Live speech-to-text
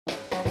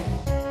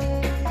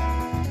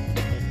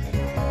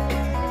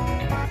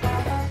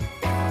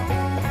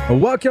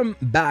Welcome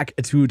back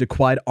to the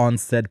Quiet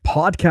Onset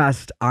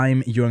podcast.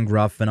 I'm Ewan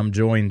Gruff and I'm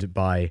joined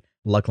by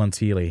Lachlan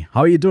Teely.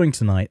 How are you doing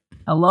tonight?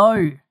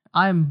 Hello.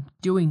 I'm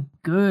doing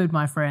good,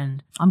 my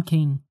friend. I'm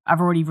keen.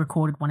 I've already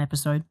recorded one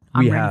episode.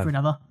 I'm ready for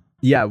another.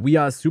 Yeah, we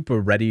are super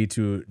ready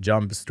to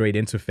jump straight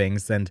into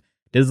things, and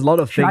there's a lot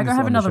of Should things I go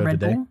have on the another show Red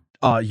today. Bull?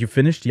 You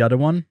finished the other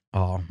one?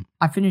 Oh,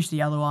 I finished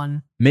the other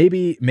one.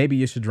 maybe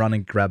you should run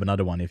and grab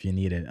another one if you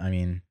need it. I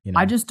mean, you know.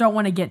 I just don't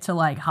want to get to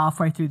like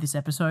halfway through this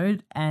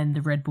episode and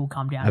the Red Bull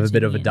come down. Have a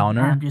bit of a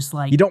downer. I'm just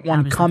like, you don't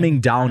want coming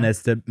down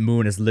as the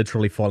moon is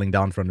literally falling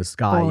down from the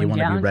sky. You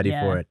want to be ready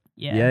for it.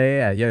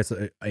 Yeah. So,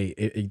 do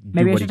Maybe what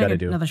I you should gotta take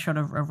do. another shot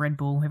of Red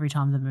Bull every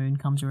time the moon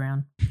comes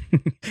around.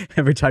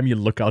 Every time you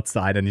look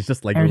outside and it's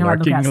just like Every time I look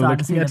lurking and outside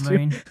and see looking the at you.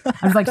 moon.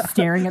 I'm just like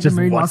staring at the Just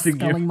moon while watching you.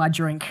 spilling my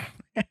drink.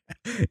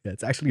 Yeah,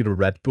 it's actually the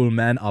Red Bull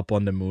man up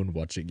on the moon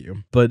watching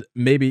you. But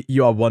maybe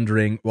you are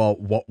wondering, well,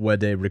 what were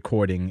they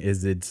recording?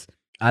 Is it,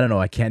 I don't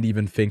know, I can't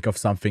even think of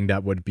something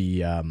that would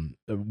be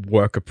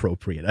work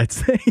appropriate, I'd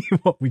say,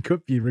 what we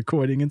could be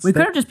recording instead. We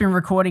could have just been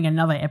recording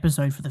another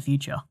episode for the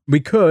future. We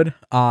could.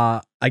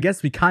 I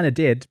guess we kind of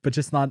did, but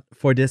just not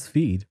for this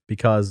feed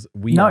because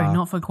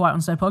not for Quiet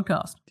on Say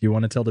podcast. Do you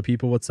want to tell the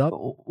people what's up?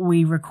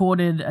 We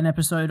recorded an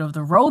episode of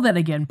the Roll That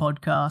Again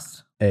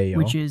podcast, Ayo.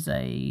 which is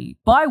a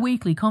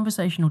bi-weekly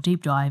conversational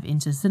deep dive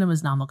into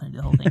cinemas. No, I'm not going to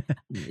do the whole thing.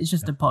 It's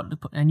just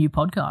a new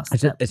podcast.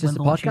 It's just a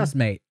podcast,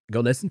 mate.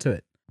 Go listen to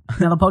it.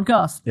 Another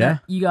podcast Yeah.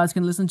 that you guys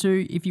can listen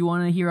to if you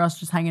want to hear us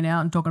just hanging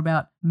out and talking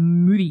about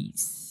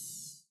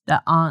movies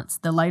that aren't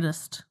the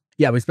latest.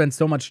 Yeah, we spend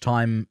so much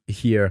time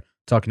here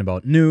talking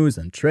about news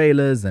and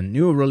trailers and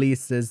new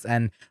releases,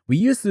 and we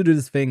used to do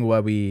this thing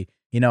where we,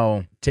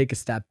 take a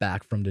step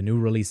back from the new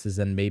releases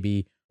and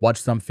maybe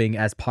watch something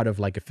as part of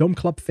like a film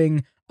club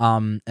thing.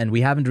 And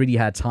we haven't really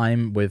had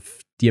time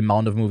with the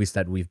amount of movies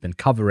that we've been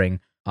covering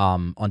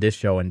on this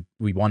show, and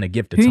we want to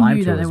give the Who time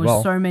knew to that it there as was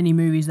well. so many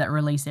movies that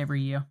release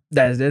every year?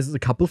 There's a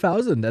couple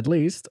thousand at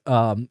least.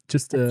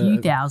 Just A few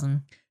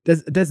thousand.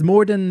 There's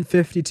more than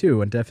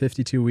 52, and there are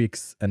 52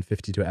 weeks and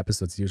 52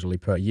 episodes usually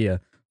per year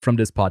from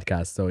this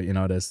podcast. So,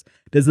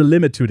 there's a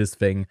limit to this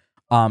thing.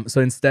 So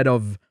instead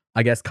of,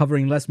 I guess,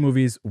 covering less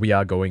movies, we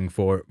are going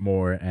for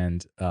more.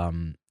 And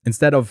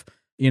instead of,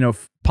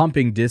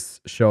 pumping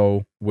this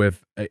show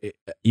with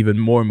even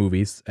more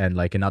movies and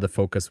like another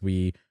focus,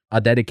 we are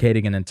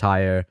dedicating an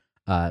entire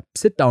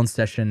sit-down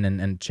session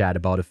and chat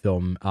about a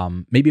film,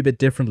 maybe a bit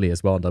differently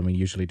as well than we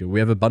usually do. We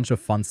have a bunch of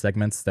fun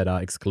segments that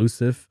are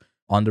exclusive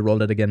on the Roll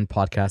That Again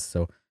podcast,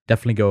 so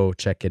definitely go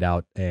check it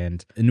out.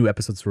 And a new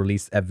episode's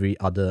released every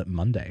other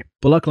Monday.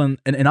 But Lachlan,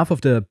 enough of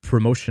the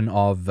promotion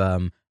of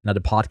another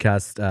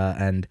podcast,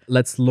 and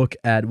let's look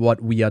at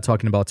what we are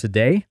talking about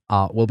today.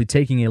 We'll be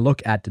taking a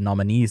look at the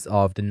nominees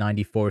of the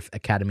 94th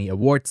Academy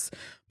Awards.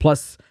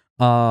 Plus,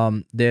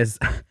 there's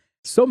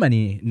so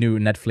many new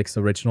Netflix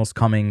originals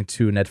coming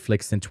to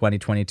Netflix in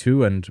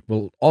 2022, and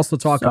we'll also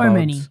talk about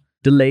many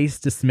delays,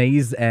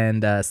 dismays,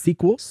 and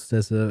sequels.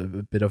 There's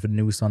a bit of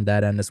news on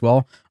that end as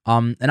well.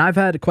 And I've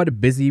had quite a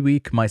busy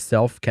week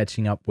myself,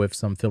 catching up with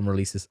some film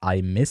releases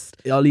I missed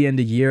early in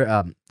the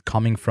year,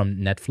 coming from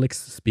Netflix,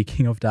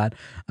 speaking of that,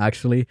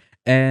 actually.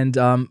 And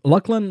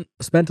Lachlan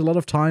spent a lot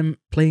of time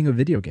playing a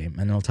video game,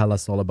 and he'll tell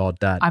us all about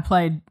that. I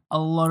played a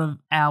lot of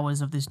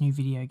hours of this new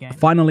video game.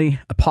 Finally,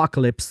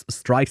 Apocalypse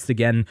strikes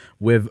again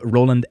with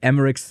Roland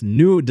Emmerich's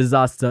new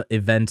disaster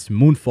event,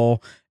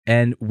 Moonfall,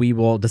 and we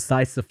will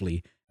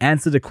decisively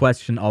answer the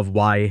question of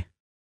why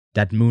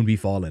that moon be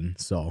fallen.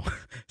 So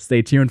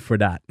stay tuned for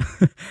that.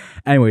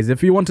 Anyways,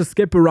 if you want to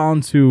skip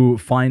around to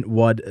find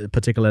what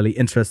particularly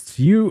interests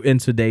you in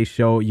today's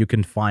show, you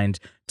can find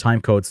time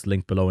codes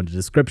linked below in the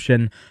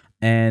description.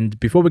 And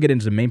before we get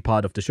into the main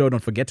part of the show,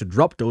 don't forget to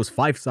drop those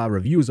 5-star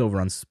reviews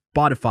over on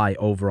Spotify,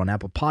 over on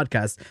Apple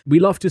Podcasts. We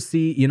love to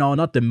see,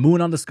 not the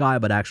moon on the sky,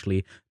 but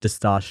actually the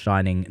stars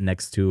shining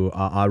next to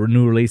our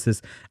new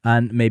releases.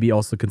 And maybe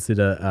also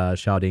consider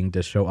shouting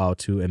the show out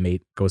to a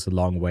mate. Goes a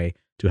long way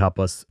to help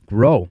us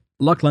grow.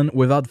 Lachlan,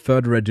 without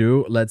further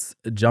ado, let's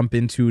jump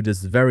into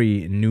this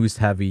very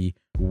news-heavy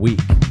week.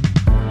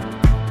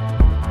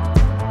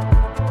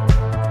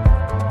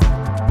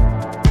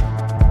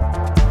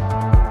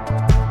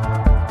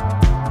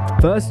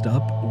 First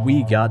up,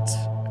 we got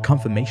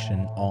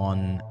confirmation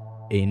on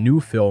a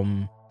new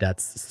film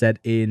that's set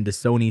in the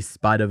Sony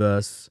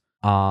Spider-Verse,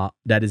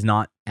 that is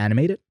not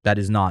animated, that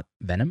is not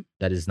Venom,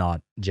 that is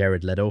not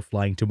Jared Leto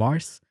flying to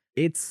Mars.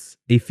 It's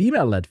a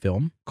female-led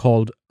film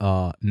called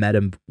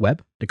Madam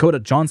Web. Dakota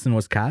Johnson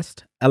was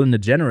cast. Ellen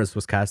DeGeneres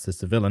was cast as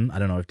the villain. I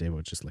don't know if they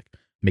were just like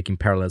making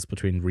parallels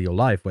between real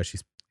life, where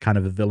she's kind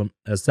of a villain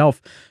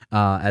herself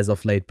as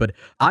of late. But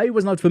I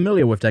was not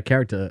familiar with that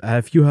character.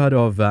 Have you heard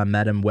of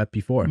Madam Web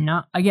before?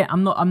 No, again,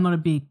 I'm not a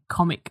big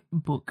comic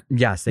book.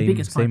 Yeah, same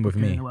with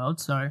in me. the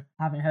world, so I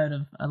haven't heard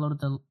of a lot of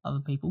the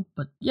other people.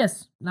 But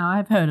yes, now I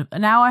have heard of.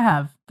 Now I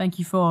have. Thank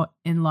you for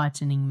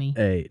enlightening me.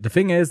 Hey, the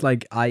thing is,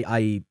 like,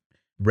 I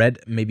read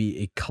maybe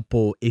a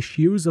couple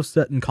issues of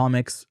certain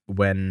comics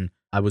when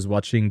I was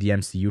watching the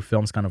MCU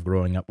films, kind of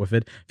growing up with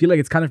it. I feel like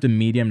it's kind of the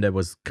medium that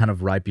was kind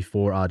of right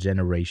before our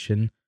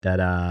generation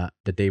that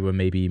they were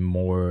maybe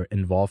more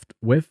involved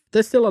with.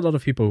 There's still a lot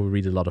of people who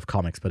read a lot of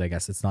comics, but I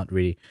guess it's not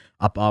really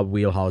up our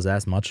wheelhouse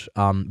as much.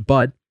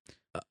 But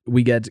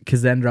we get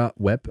Cassandra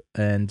Webb,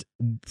 and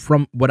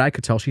from what I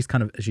could tell, she's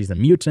a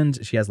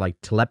mutant. She has like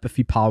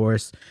telepathy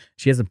powers.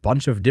 She has a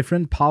bunch of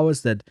different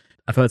powers that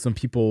I've heard some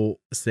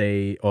people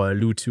say or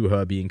allude to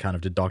her being kind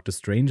of the Doctor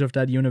Strange of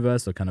that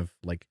universe, or kind of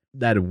like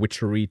that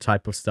witchery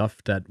type of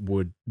stuff that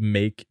would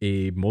make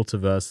a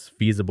multiverse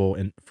feasible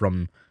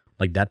from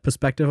like that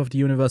perspective of the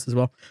universe as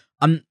well.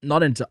 I'm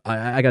not into.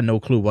 I got no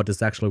clue what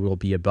this actually will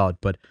be about,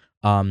 but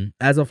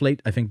as of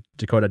late, I think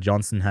Dakota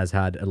Johnson has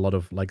had a lot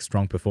of like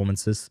strong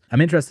performances. I'm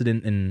interested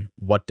in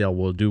what they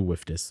will do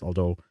with this,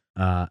 although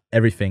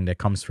everything that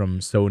comes from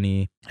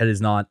Sony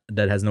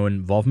that has no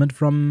involvement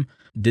from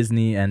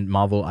Disney and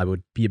Marvel, I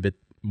would be a bit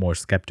more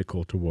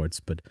skeptical towards.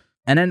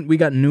 And then we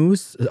got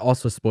news,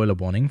 also spoiler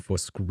warning for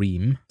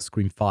Scream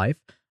 5.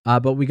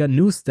 But we got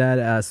news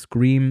that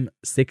Scream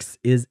 6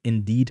 is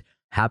indeed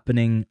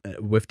happening,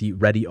 with the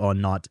Ready or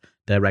Not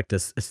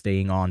directors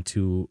staying on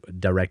to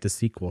direct a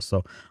sequel.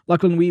 So,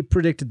 Lachlan, we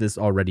predicted this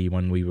already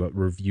when we were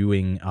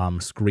reviewing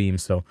Scream.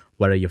 So,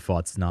 what are your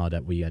thoughts now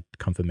that we had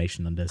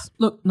confirmation on this?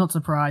 Look, not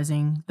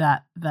surprising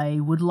that they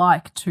would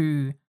like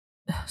to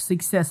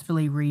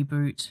successfully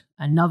reboot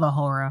another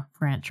horror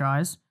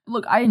franchise.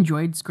 Look, I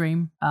enjoyed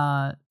Scream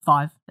 5.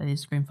 That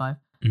is Scream 5.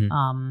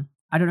 Mm-hmm.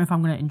 I don't know if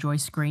I'm going to enjoy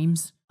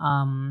Screams,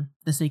 the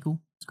sequel.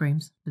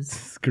 Screams.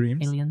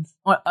 Screams? Aliens.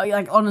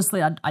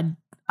 Honestly, I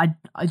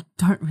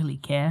don't really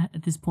care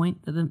at this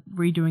point that they're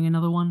redoing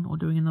another one or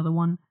doing another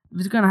one. If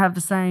it's going to have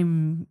the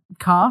same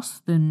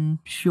cast, then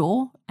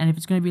sure. And if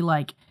it's going to be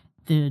like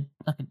a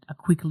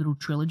quick little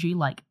trilogy,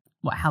 like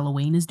what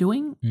Halloween is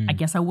doing, I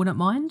guess I wouldn't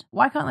mind.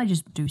 Why can't they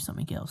just do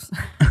something else?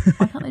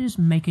 Why can't they just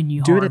make a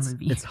new horror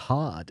movie? It's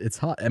hard. It's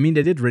hard. I mean,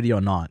 they did Ready or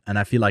Not, and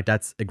I feel like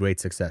that's a great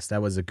success.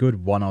 That was a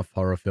good one-off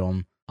horror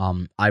film.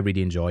 I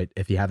really enjoyed.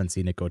 If you haven't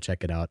seen it, go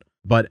check it out.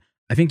 But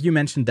I think you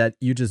mentioned that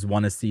you just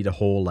want to see the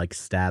whole like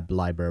stab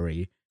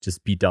library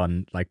just be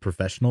done like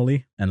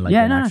professionally and like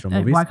in actual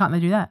movies. Why can't they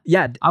do that?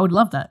 Yeah, I would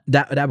love that.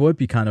 That would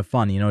be kind of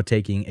fun,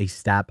 taking a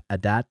stab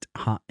at that.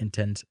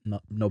 Intent,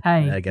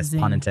 I guess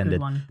pun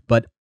intended.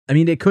 But I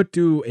mean, they could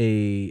do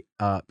a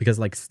because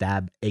like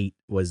Stab 8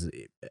 was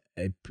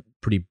a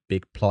pretty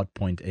big plot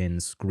point in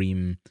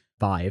Scream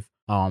 5.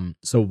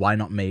 So why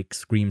not make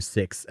Scream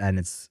 6 and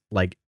it's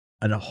like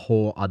a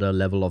whole other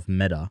level of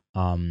meta?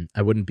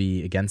 I wouldn't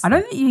be against. I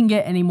don't think you can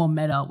get any more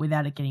meta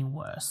without it getting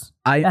worse.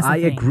 I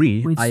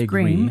agree. With Scream,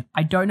 agree.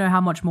 I don't know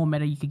how much more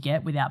meta you could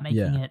get without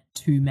making it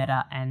too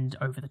meta and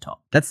over the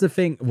top. That's the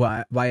thing.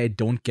 Why I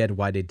don't get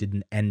why they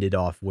didn't end it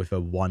off with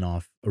a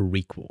one-off, a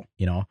requel.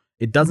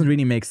 It doesn't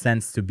really make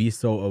sense to be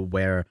so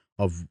aware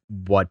of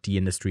what the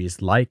industry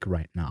is like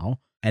right now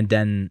and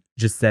then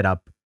just set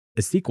up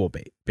a sequel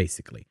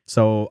basically.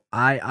 So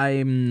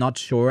I'm not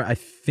sure. I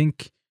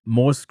think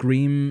more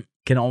Scream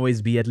can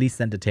always be at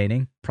least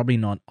entertaining. Probably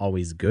not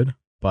always good,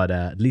 but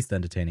at least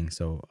entertaining.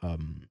 So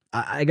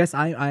I guess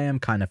I am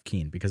kind of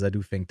keen because I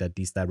do think that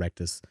these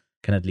directors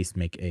can at least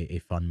make a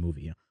fun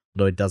movie.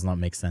 Although it does not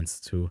make sense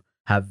to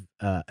have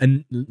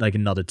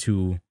another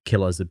two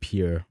killers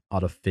appear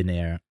out of thin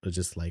air,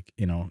 just like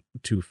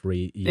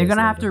 2-3 years. They're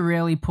gonna have to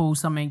really pull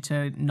something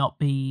to not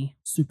be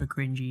super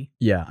cringy.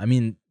 Yeah, I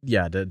mean,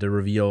 the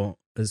reveal.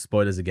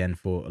 Spoilers again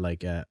for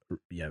like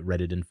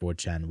Reddit and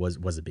 4chan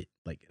was a bit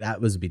like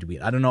that was a bit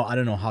weird. I don't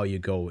know how you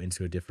go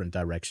into a different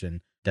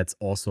direction that's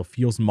also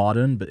feels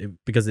modern, but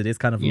because it is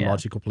kind of a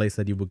logical place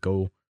that you would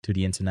go to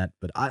the internet.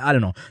 But I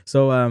don't know.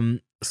 So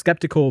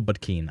skeptical but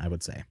keen, I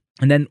would say.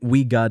 And then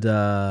we got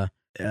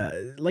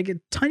like a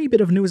tiny bit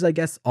of news, I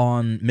guess,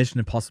 on Mission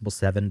Impossible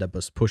 7 that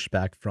was pushed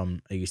back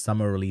from a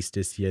summer release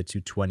this year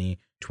to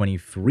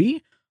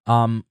 2023.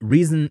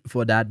 Reason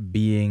for that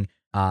being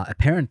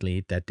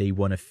apparently that they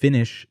want to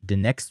finish the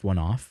next one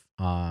off,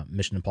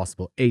 Mission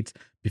Impossible 8,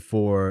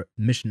 before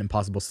Mission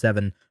Impossible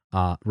 7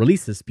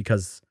 releases,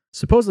 because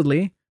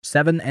supposedly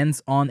 7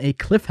 ends on a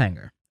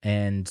cliffhanger.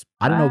 And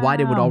I don't know why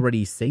they would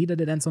already say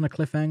that it ends on a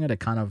cliffhanger. That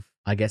kind of,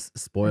 I guess,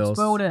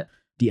 spoiled it.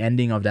 The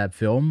ending of that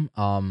film.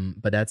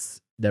 But that's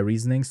their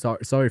reasoning.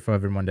 Sorry for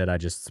everyone that I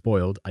just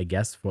spoiled, I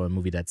guess, for a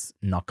movie that's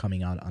not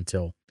coming out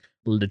until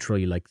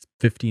literally like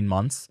 15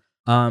 months.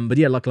 But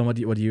yeah, Lachlan, what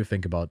do you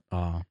think about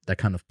that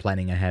kind of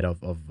planning ahead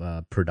of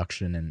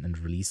production and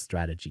release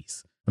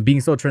strategies? And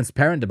being so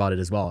transparent about it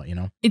as well,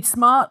 It's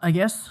smart, I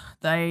guess.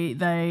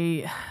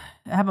 They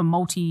have a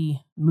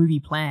multi-movie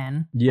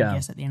plan, I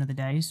guess, at the end of the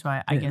day. So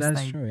I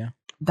guess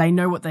they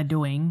know what they're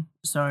doing.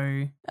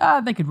 So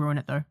they could ruin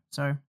it, though.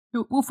 So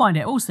we'll find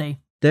out. We'll see.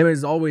 There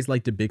is always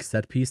like the big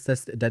set piece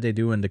that they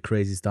do and the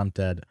crazy stunt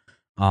that,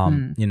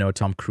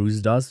 Tom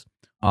Cruise does.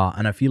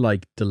 And I feel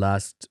like the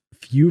last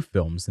few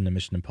films in the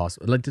Mission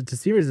Impossible, like the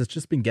series has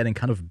just been getting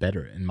kind of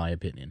better, in my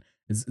opinion.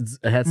 It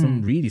had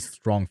some really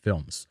strong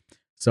films.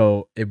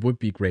 So it would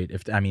be great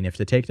if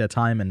they take their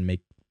time and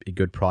make a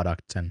good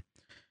product. And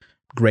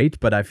great,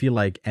 but I feel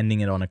like ending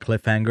it on a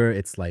cliffhanger,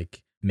 it's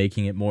like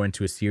making it more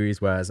into a series,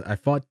 whereas I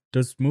thought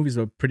those movies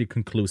were pretty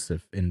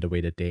conclusive in the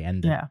way that they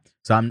ended. Yeah.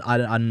 So I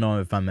don't know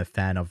if I'm a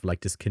fan of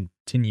like this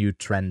continued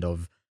trend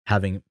of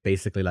having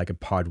basically like a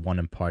part 1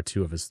 and part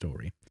 2 of a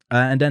story.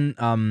 And then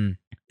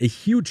a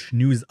huge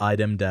news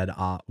item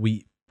that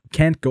we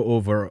can't go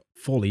over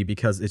fully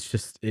because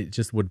it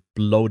just would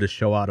blow the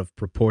show out of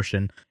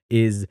proportion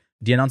is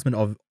the announcement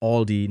of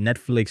all the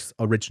Netflix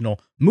original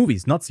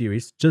movies, not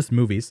series, just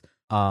movies,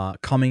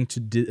 coming to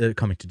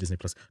Disney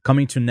Plus,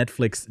 coming to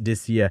Netflix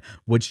this year,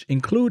 which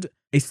include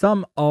a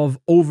sum of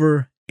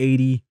over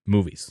 80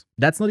 movies.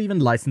 That's not even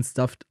licensed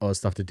stuff or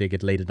stuff that they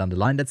get later down the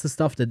line. That's the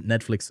stuff that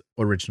Netflix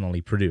originally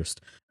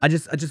produced. I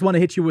just want to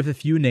hit you with a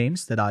few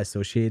names that I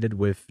associated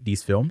with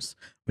these films.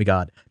 We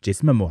got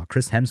Jason Momoa,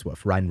 Chris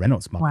Hemsworth, Ryan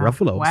Reynolds, Mark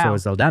Ruffalo, Zoe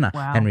Saldana,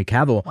 Henry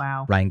Cavill,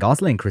 Ryan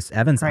Gosling, Chris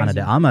Evans, Ana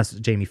de Armas,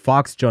 Jamie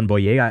Foxx, John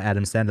Boyega,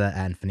 Adam Sandler,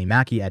 Anthony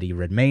Mackie, Eddie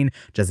Redmayne,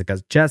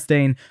 Jessica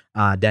Chastain,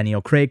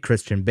 Daniel Craig,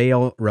 Christian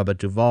Bale, Robert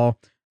Duvall,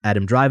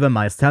 Adam Driver,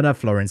 Miles Teller,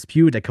 Florence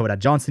Pugh, Dakota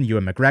Johnson,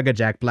 Ewan McGregor,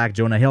 Jack Black,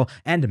 Jonah Hill,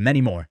 and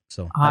many more.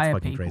 So that's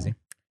fucking crazy.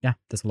 Yeah,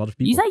 there's a lot of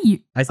people. You say you?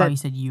 I said you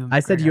said Ewan McGregor. I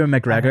said Ewan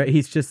McGregor.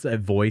 He's just a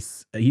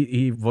voice.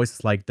 He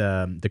voices like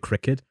the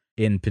cricket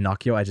in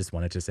Pinocchio. I just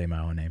wanted to say my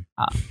own name.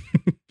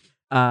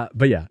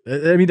 But yeah,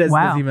 I mean, there's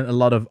even a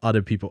lot of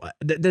other people.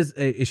 There's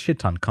a shit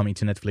ton coming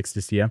to Netflix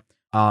this year.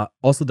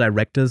 Also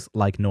directors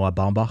like Noah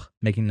Baumbach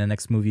making the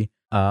next movie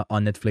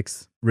on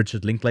Netflix.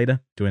 Richard Linklater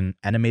doing an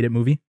animated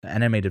movie, an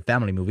animated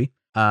family movie.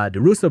 The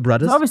Russo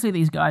brothers. So obviously,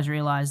 these guys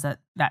realize that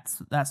that's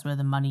where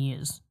the money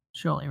is.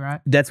 Surely, right?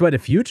 That's where the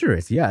future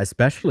is. Yeah,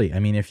 especially. I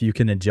mean, if you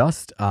can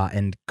adjust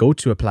and go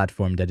to a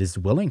platform that is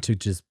willing to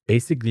just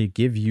basically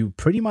give you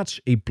pretty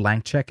much a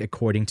blank check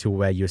according to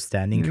where you're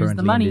standing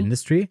currently in the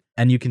industry,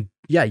 and you can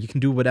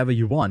do whatever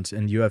you want,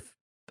 and you have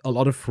a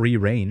lot of free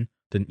reign.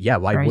 Then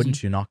why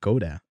wouldn't you not go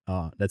there?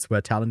 That's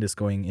where talent is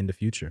going in the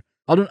future.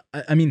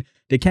 I mean,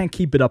 they can't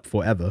keep it up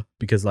forever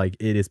because like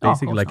it is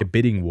basically like a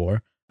bidding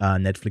war.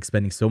 Netflix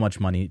spending so much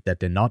money that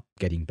they're not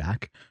getting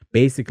back,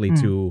 basically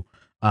to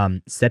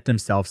set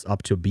themselves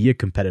up to be a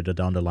competitor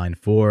down the line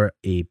for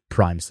a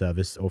Prime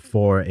service or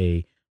for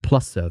a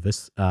Plus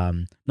service.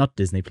 Not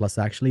Disney Plus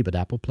actually, but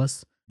Apple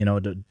Plus. You know,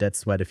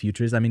 that's where the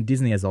future is. I mean,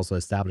 Disney has also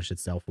established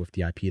itself with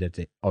the IP that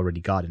they already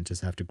got and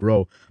just have to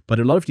grow. But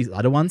a lot of these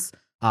other ones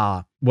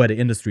are where the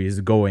industry is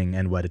going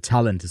and where the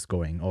talent is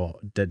going, or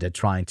that they're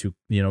trying to,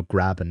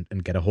 grab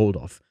and get a hold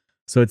of.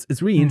 So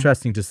it's really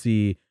interesting to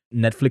see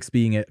Netflix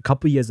being a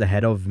couple years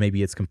ahead of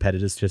maybe its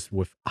competitors just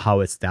with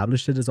how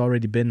established it has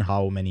already been,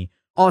 how many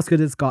Oscars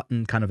it's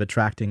gotten, kind of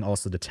attracting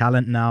also the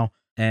talent now.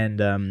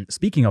 And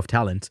speaking of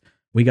talent,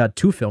 we got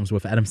 2 films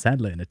with Adam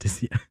Sandler in it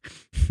this year.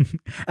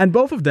 And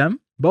both of them,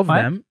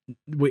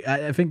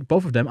 I think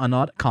both of them are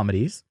not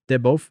comedies. They're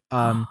both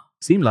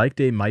seem like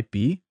they might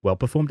be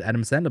well-performed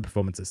Adam Sandler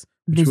performances.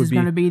 This is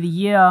going to be the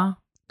year.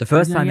 The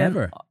first time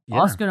ever.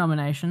 Oscar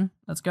nomination.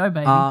 Let's go,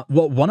 baby.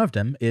 Well, one of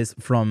them is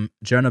from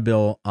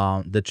Chernobyl,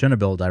 the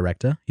Chernobyl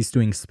director. He's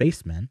doing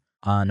Spaceman.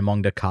 And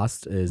among the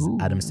cast is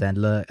Adam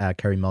Sandler,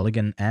 Carey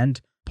Mulligan, and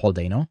Paul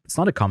Dano. It's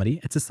not a comedy.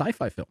 It's a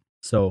sci-fi film.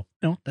 So,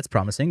 that's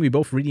promising. We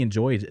both really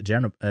enjoyed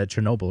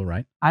Chernobyl,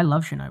 right? I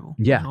love Chernobyl.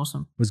 Yeah. It was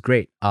awesome. It was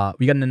great.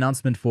 We got an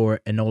announcement for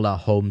Enola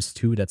Holmes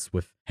 2. That's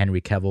with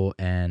Henry Cavill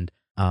and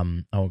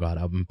oh god,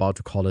 I'm about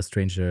to call her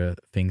Stranger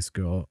Things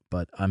girl,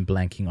 but I'm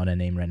blanking on her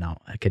name right now.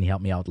 Can you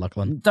help me out,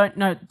 Lachlan?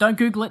 Don't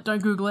Google it.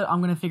 Don't Google it.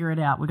 I'm going to figure it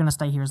out. We're going to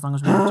stay here as long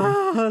as we have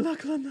to.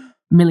 Lachlan.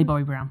 Millie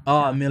Bobby Brown.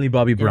 Oh, Millie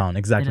Bobby Brown.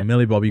 Exactly.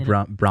 Millie Bobby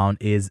Brown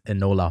is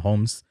Enola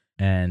Holmes.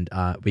 And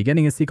we're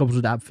getting a sequel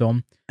to that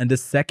film. And the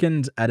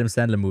second Adam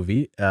Sandler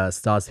movie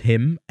stars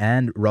him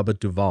and Robert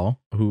Duvall,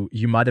 who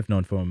you might have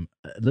known from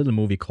a little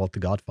movie called The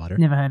Godfather.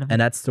 Never heard of it. And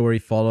that story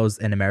follows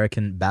an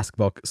American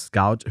basketball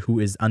scout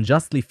who is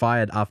unjustly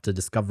fired after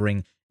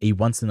discovering a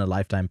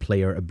once-in-a-lifetime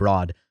player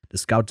abroad. The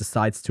scout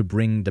decides to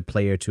bring the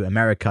player to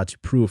America to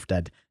prove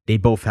that they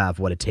both have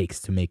what it takes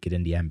to make it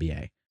in the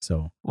NBA.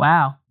 So,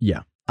 wow.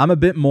 Yeah. I'm a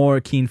bit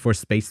more keen for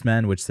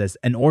Spaceman, which says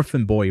an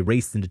orphan boy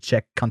raised in the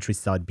Czech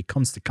countryside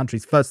becomes the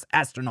country's first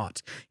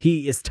astronaut.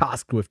 He is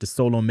tasked with the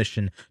solo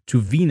mission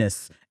to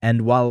Venus,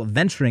 and while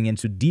venturing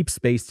into deep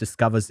space,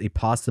 discovers a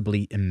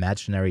possibly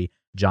imaginary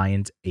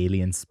giant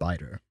alien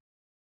spider.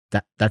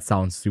 That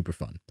sounds super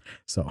fun.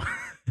 So,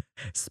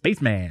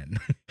 Spaceman.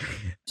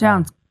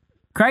 Sounds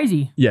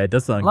crazy. Yeah, it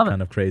does sound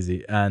kind of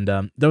crazy.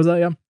 And those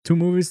are 2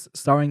 movies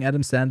starring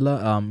Adam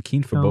Sandler.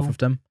 Keen for both of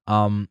them.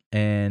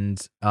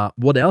 And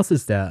what else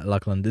is there,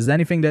 Lachlan? Is there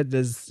anything that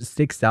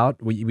sticks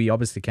out? We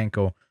obviously can't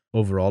go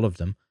over all of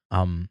them.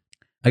 I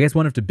guess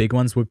one of the big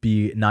ones would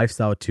be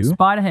Knives Out 2.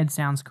 Spiderhead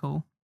sounds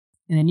cool.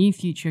 In the near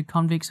future,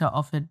 convicts are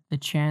offered the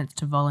chance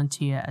to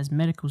volunteer as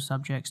medical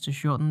subjects to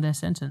shorten their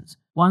sentence.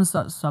 One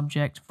such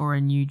subject for a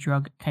new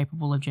drug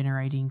capable of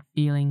generating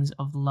feelings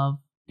of love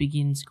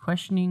begins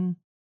questioning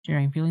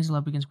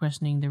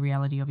the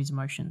reality of his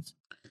emotions.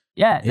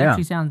 Yeah, it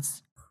actually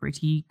sounds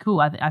pretty cool.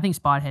 I think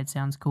Spiderhead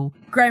sounds cool.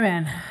 Grey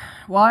Man.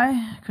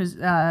 Why? Because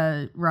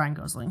Ryan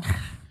Gosling.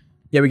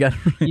 Yeah, we got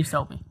You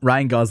sold me.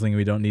 Ryan Gosling.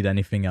 We don't need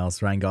anything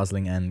else. Ryan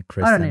Gosling and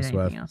Chris I don't need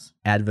Hemsworth. anything else.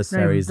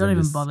 Adversaries Don't in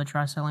even this bother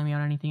try selling me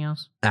on anything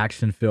else.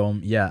 action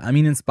film. Yeah, I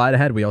mean, in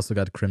Spiderhead, we also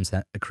got Chris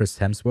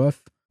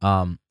Hemsworth.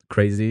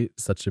 Crazy,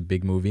 such a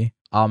big movie.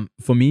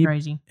 For me,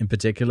 Crazy. in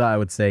particular, I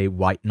would say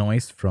White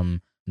Noise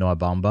from Noah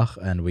Baumbach,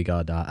 and we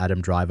got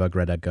Adam Driver,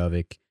 Greta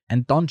Gerwig,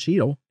 and Don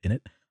Cheadle in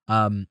it.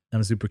 I'm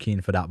super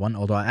keen for that one,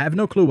 although I have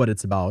no clue what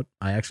it's about.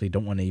 I actually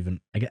don't want to even,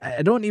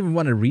 I don't even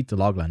want to read the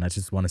logline. I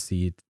just want to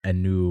see a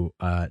new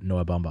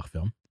Noah Baumbach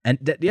film. And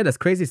there's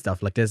crazy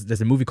stuff. Like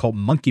there's a movie called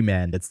Monkey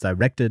Man that's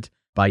directed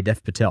by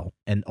Dev Patel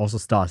and also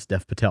stars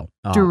Dev Patel.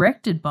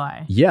 Directed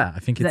by? Yeah, I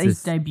think Is it's that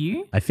his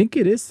debut? I think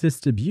it is his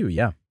debut,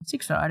 yeah. It's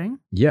exciting.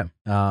 Yeah.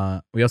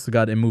 We also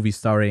got a movie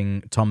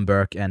starring Tom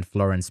Burke and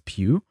Florence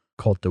Pugh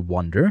called The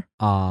Wonder.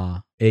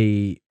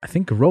 I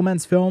think a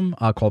romance film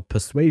called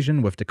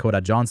Persuasion with Dakota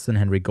Johnson,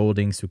 Henry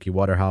Golding, Suki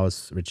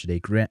Waterhouse, Richard E.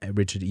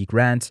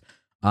 Grant.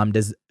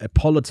 There's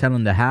Apollo 10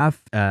 and a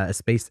Half, A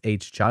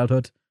Space-Age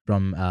Childhood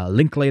from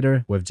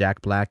Linklater with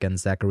Jack Black and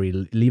Zachary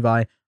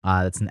Levi.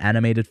 That's an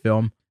animated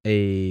film.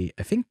 I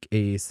think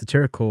a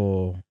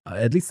satirical,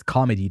 at least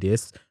comedy it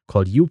is,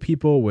 called You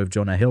People with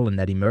Jonah Hill and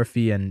Eddie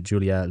Murphy and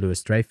Julia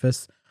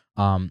Louis-Dreyfus.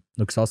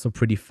 Looks also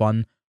pretty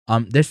fun.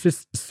 There's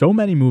just so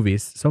many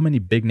movies, so many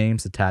big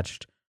names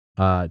attached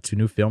to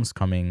new films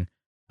coming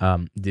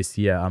this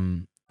year.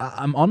 I'm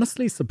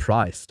honestly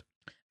surprised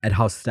at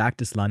how stacked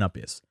this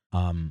lineup is,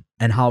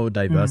 and how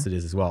diverse it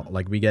is as well.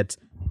 Like we get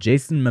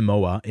Jason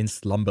Momoa in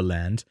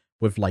Slumberland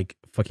with like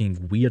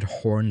fucking weird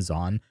horns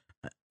on.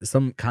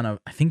 Some kind of,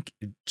 I think,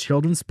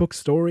 children's book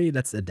story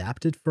that's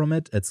adapted from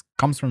it. It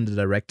comes from the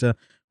director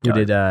who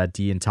did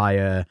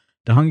the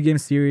Hunger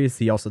Games series.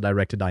 He also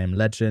directed I Am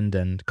Legend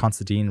and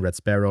Constantine, Red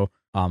Sparrow.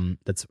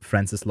 That's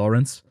Francis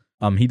Lawrence.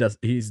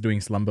 He's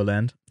doing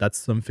Slumberland. That's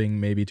something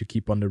maybe to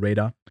keep on the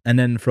radar. And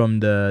then from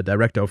the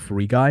director of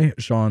Free Guy,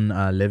 Sean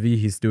Levy,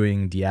 he's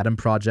doing The Adam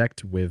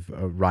Project with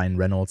Ryan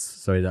Reynolds,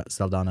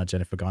 Saldana,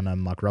 Jennifer Garner,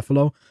 and Mark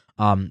Ruffalo.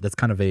 That's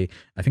kind of I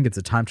think it's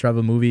a time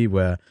travel movie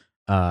where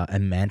a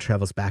man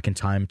travels back in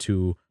time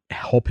to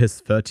help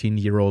his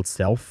 13-year-old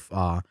self,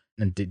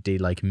 and they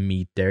like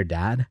meet their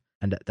dad.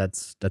 And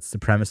that's the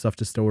premise of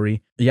the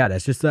story. Yeah,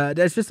 there's just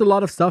a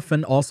lot of stuff,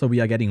 and also we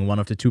are getting one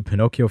of the 2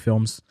 Pinocchio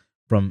films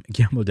from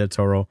Guillermo del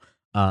Toro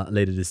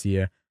later this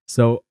year.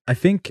 So I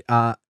think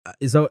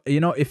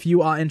if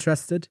you are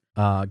interested,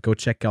 go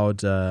check out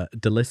the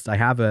list. I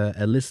have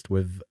a list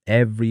with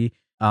every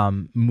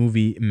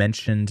movie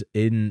mentioned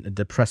in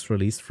the press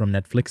release from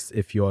Netflix.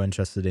 If you are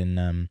interested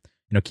in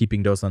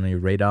keeping those on your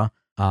radar,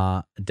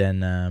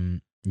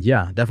 then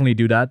yeah, definitely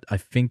do that. I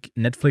think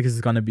Netflix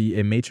is going to be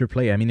a major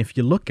player. I mean, if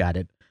you look at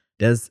it,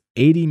 there's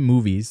 80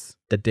 movies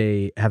that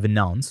they have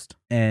announced,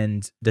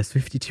 and there's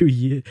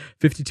 52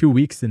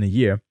 weeks in a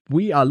year.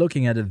 We are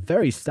looking at a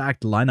very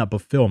stacked lineup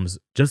of films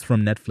just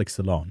from Netflix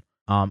alone.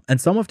 And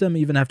some of them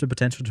even have the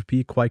potential to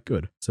be quite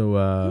good. So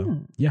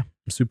yeah,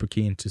 I'm super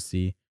keen to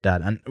see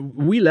that. And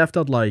we left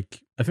out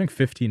like, I think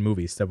 15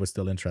 movies that were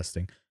still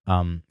interesting.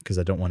 Because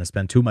I don't want to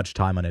spend too much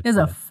time on it. There's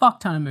a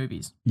fuck ton of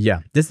movies. Yeah,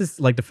 this is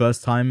like the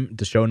first time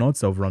the show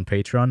notes over on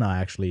Patreon are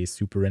actually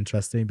super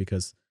interesting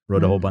because I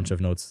wrote a whole bunch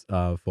of notes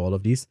for all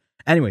of these.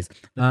 Anyways,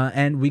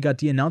 and we got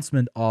the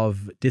announcement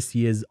of this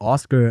year's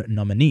Oscar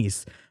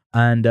nominees.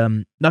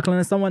 And Lachlan,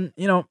 as someone,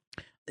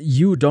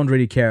 you don't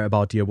really care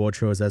about the award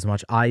shows as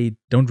much. I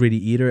don't really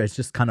either. It's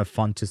just kind of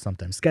fun to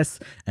sometimes guess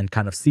and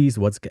kind of see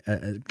what's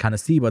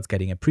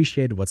getting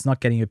appreciated, what's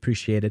not getting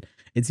appreciated.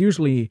 It's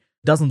usually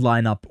doesn't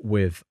line up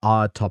with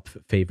our top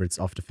favorites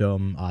of the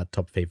film, our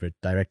top favorite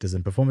directors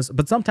and performers,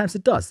 but sometimes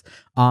it does.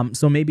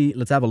 So maybe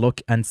let's have a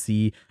look and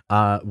see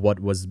what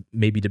was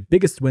maybe the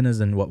biggest winners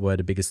and what were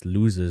the biggest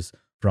losers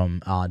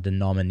from the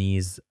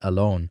nominees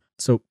alone.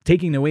 So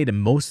taking away the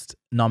most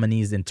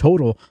nominees in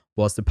total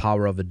was The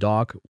Power of the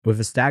Dog, with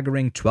a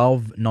staggering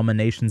 12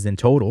 nominations in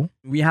total.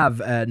 We have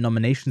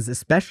nominations,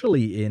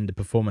 especially in the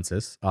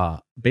performances.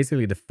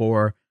 Basically, the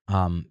 4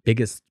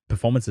 biggest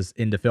performances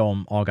in the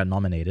film all got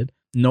nominated.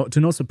 To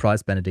no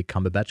surprise, Benedict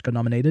Cumberbatch got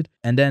nominated.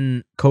 And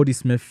then Cody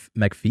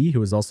Smith-McPhee, who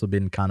has also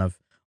been kind of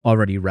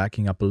already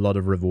racking up a lot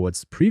of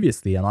rewards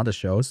previously on other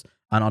shows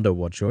and other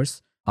award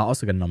shows,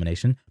 also got a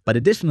nomination. But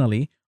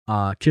additionally,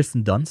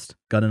 Kirsten Dunst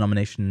got a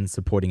nomination in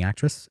Supporting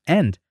Actress,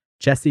 and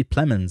Jesse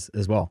Plemons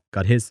as well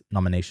got his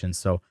nomination.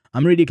 So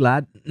I'm really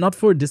glad, not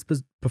for this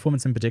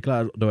performance in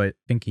particular, although I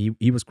think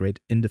he was great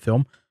in the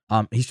film.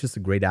 He's just a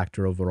great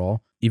actor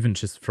overall, even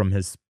just from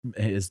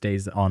his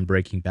days on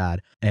Breaking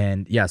Bad.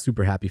 And yeah,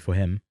 super happy for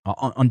him.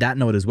 On that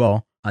note as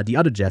well, the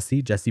other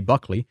Jesse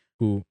Buckley,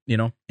 who, in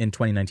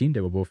 2019,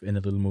 they were both in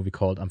a little movie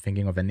called I'm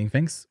Thinking of Ending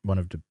Things, one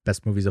of the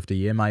best movies of the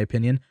year, in my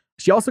opinion.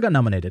 She also got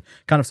nominated,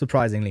 kind of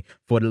surprisingly,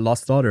 for The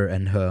Lost Daughter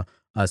and her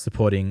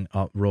supporting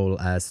role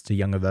as the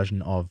younger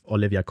version of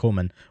Olivia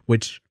Colman,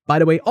 which, by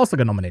the way, also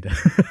got nominated.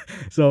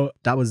 So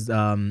that was,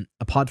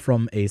 apart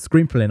from a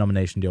screenplay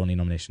nomination, the only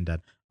nomination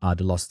that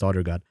The Lost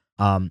Daughter got.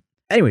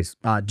 Anyways,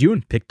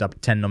 Dune picked up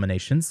 10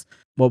 nominations.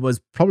 What was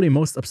probably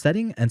most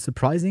upsetting and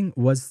surprising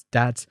was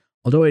that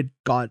although it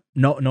got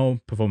no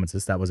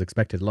performances that was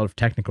expected, a lot of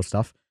technical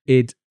stuff,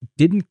 it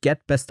didn't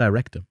get Best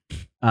Director,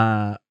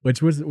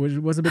 which was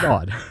a bit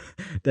odd.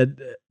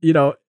 That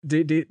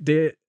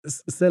they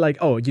say like,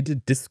 oh, you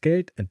did this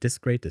great and this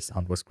great, the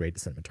sound was great, the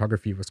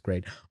cinematography was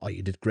great, oh,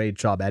 you did great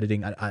job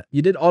editing,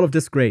 you did all of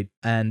this great,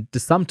 and the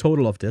sum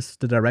total of this,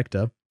 the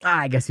director,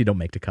 I guess you don't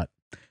make the cut.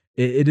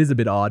 It is a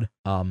bit odd.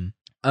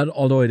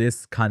 Although it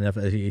is kind of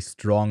a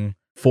strong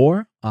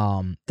 4,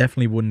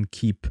 definitely wouldn't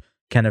keep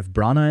Kenneth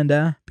Branagh in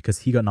there because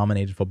he got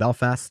nominated for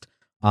Belfast.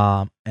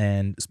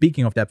 And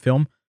speaking of that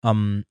film,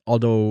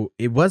 although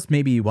it was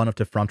maybe one of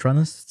the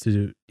frontrunners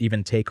to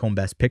even take home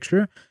Best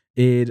Picture,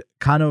 it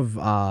kind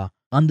of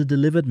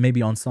underdelivered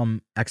maybe on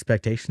some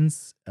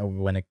expectations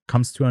when it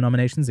comes to our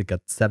nominations. It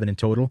got 7 in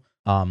total,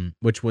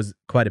 which was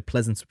quite a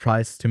pleasant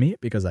surprise to me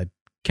because I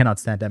cannot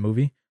stand that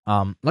movie.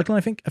 Luckily,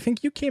 I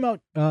think you came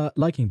out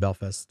liking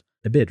Belfast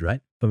a bit, right?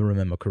 If I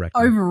remember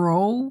correctly.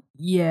 Overall,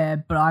 yeah,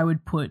 but I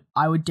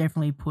would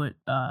definitely put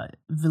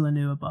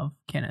Villeneuve above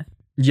Kenneth.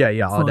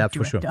 Yeah, oh, that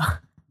for sure.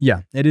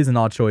 Yeah, it is an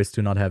odd choice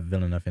to not have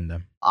Villeneuve in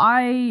there.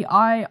 I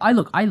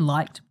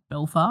liked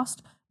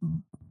Belfast.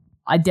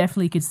 I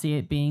definitely could see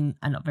it being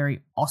a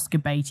very Oscar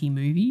baity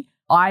movie.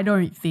 I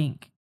don't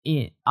think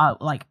it.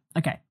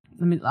 Okay,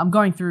 I'm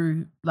going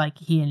through like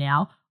here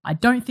now. I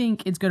don't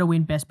think it's going to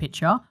win Best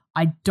Picture.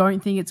 I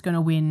don't think it's going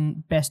to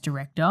win Best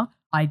Director.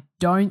 I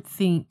don't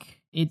think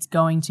it's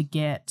going to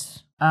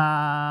get.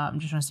 I'm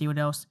just trying to see what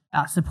else.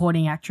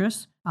 Supporting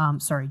actress.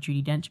 Sorry,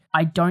 Judi Dench.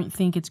 I don't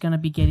think it's going to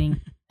be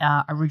getting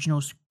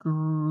original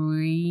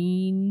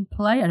screenplay.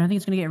 I don't think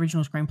it's going to get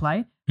original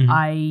screenplay. Mm-hmm.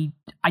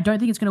 I don't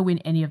think it's going to win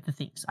any of the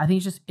things. I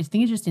think it's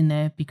just in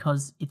there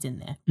because it's in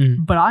there.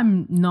 Mm-hmm. But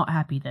I'm not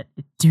happy that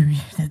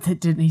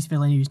Denis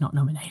Villeneuve is not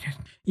nominated.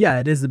 Yeah,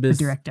 it is a bit.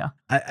 The director.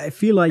 I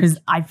feel like because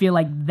I feel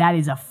like that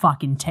is a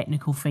fucking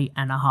technical feat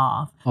and a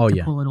half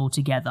to pull it all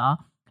together.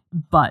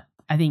 But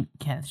I think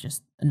Kenneth's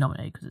just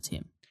nominated because it's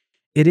him.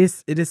 It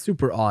is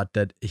super odd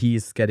that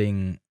he's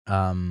getting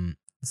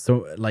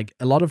so like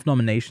a lot of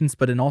nominations,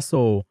 but then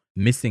also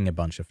missing a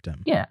bunch of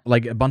them. Yeah.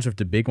 Like a bunch of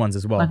the big ones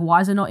as well. Like,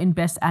 why is it not in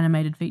Best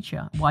Animated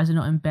Feature? Why is it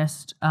not in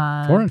Best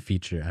Foreign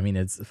Feature? I mean,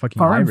 it's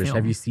fucking Irish. Film.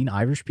 Have you seen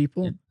Irish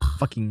people?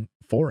 Fucking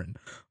foreign.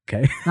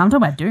 Okay. No, I'm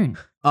talking about Dune.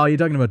 Oh, you're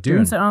talking about Dune.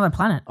 Dune's on another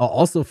planet. Oh,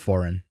 also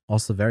foreign.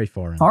 Also very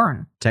foreign.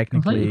 Foreign.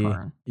 Technically. Completely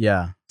foreign.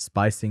 Yeah.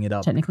 Spicing it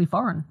up. Technically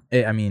foreign.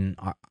 I mean,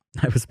 I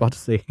was about to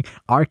say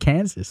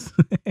Arkansas.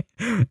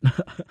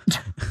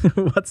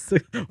 What's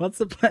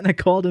the planet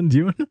called in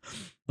Dune?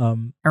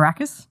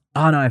 Arrakis?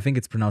 Oh no, I think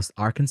it's pronounced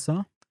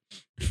Arkansas.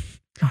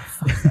 Oh,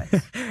 fuck's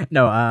sake.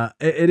 No,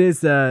 it is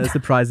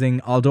surprising.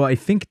 Although I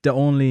think the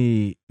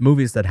only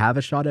movies that have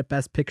a shot at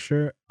Best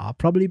Picture are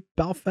probably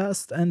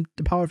Belfast and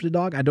The Power of the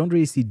Dog. I don't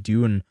really see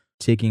Dune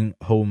taking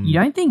home. You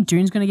don't think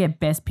Dune's gonna get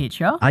Best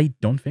Picture? I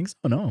don't think so.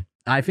 No.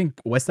 I think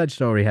West Side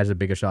Story has a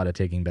bigger shot at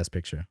taking Best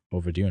Picture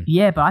over Dune.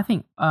 Yeah, but I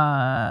think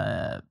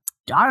I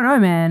don't know,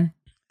 man.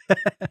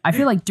 I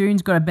feel like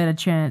Dune's got a better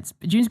chance.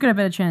 Dune's got a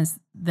better chance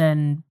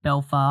than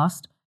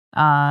Belfast.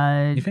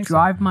 You think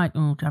Drive so?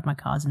 My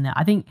Car's in there.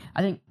 I think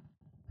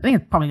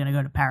it's probably gonna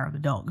go to Power of the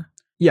Dog.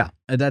 Yeah,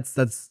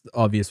 that's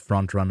obvious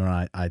front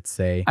runner. I'd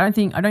say. I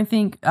don't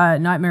think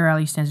Nightmare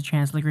Alley stands a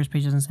chance. Licorice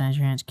Pizza doesn't stand a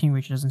chance. King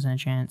Richard doesn't stand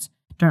a chance.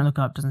 Don't Look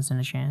Up doesn't stand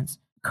a chance.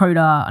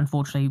 Coda,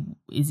 unfortunately,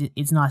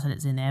 it's nice that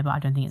it's in there, but I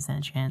don't think it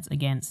stands a chance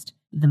against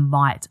the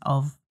might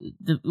of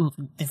the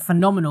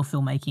phenomenal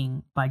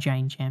filmmaking by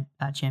Jane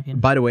Champion.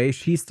 By the way,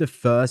 she's the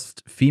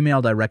first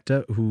female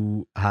director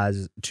who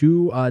has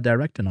 2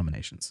 director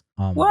nominations.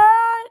 What?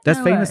 That's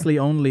No famously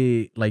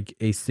only like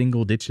a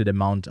single-digit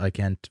amount. I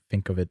can't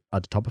think of it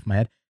at the top of my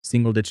head.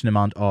 Single-digit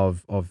amount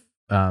of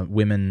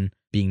women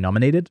being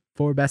nominated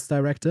for Best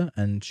Director,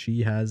 and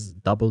she has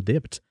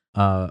double-dipped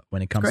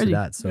when it comes to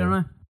that.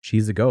 So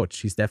she's a GOAT.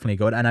 She's definitely a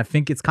GOAT. And I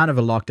think it's kind of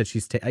a lock that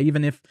she's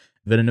even if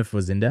Villeneuve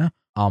was in there,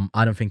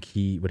 I don't think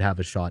he would have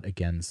a shot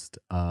against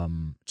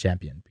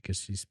Champion because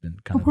she's been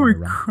kind of on the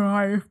run.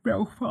 Cry if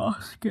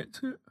Belfast gets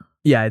it.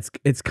 Yeah,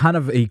 it's kind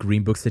of a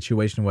Green Book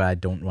situation where I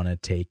don't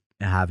want to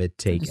have it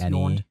take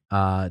any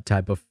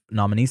type of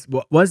nominees.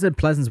 What was a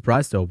pleasant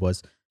surprise though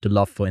was the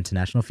love for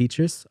international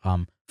features.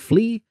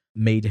 Flea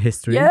made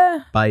history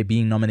by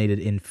being nominated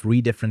in 3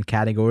 different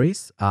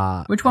categories.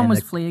 Which one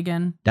was Flea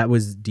again? That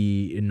was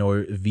the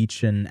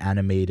Norwegian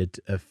animated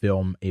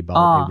film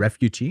about a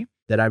refugee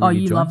that I really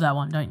enjoyed. You love that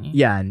one, don't you?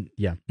 Yeah, and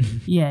yeah.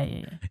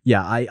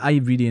 Yeah,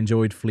 I really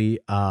enjoyed Flea,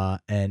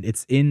 and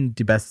it's in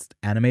the best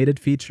animated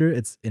feature,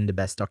 it's in the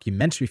best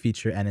documentary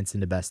feature, and it's in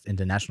the best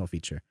international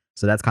feature.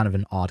 So that's kind of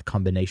an odd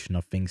combination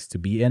of things to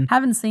be in.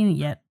 Haven't seen it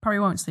yet. Probably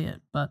won't see it,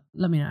 but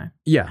let me know.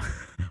 Yeah.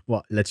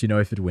 Well, let you know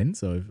if it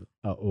wins or if...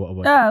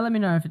 what? Let me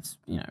know if it's,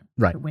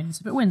 right. If it wins.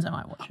 If it wins, I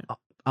might watch it.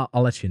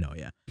 I'll let you know,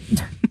 yeah.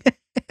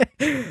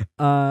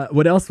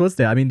 What else was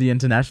there? I mean, the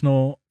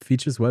international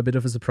features were a bit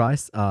of a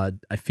surprise. I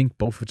think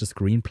both of the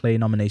screenplay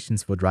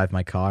nominations for Drive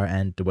My Car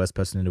and The Worst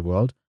Person in the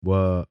World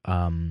were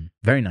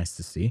very nice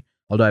to see.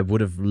 Although I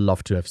would have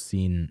loved to have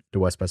seen The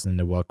Worst Person in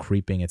the World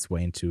creeping its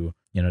way into,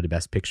 the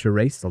Best Picture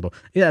race. Although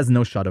it has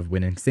no shot of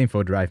winning. Same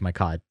for Drive My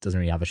Car. It doesn't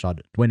really have a shot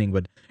at winning,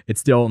 but it's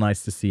still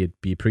nice to see it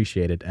be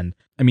appreciated. And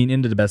I mean,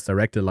 into the Best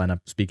Director lineup,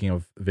 speaking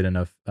of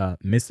Villeneuve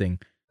missing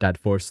that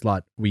fourth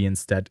slot, we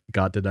instead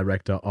got the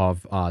director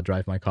of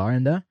Drive My Car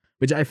in there,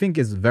 which I think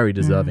is very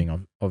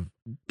deserving of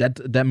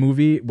that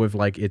movie with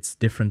like its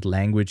different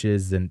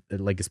languages and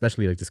like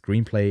especially like the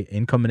screenplay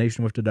in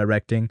combination with the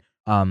directing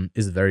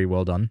is very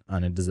well done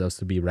and it deserves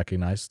to be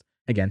recognized.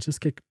 Again, just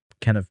kick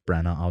Kenneth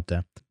Branagh out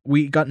there.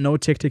 We got no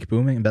Tick Tick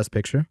Boom in Best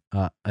Picture.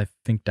 I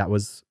think that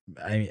was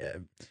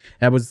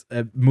that was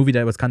a movie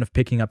that was kind of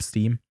picking up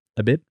steam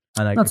a bit,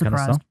 and I kind of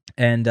saw.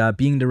 And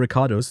Being the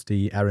Ricardos,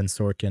 the Aaron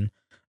Sorkin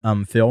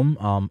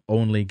film,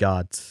 only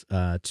got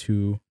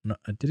two.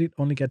 Did it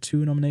only get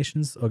 2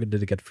 nominations, or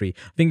did it get 3?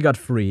 I think it got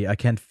 3. I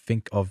can't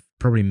think of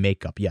probably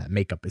Makeup. Yeah,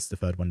 Makeup is the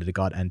third one that it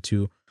got, and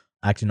 2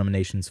 acting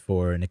nominations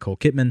for Nicole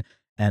Kidman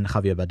and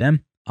Javier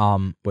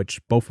Bardem.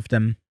 Which both of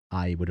them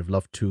I would have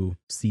loved to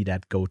see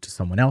that go to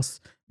someone else.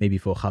 Maybe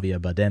for Javier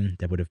Bardem,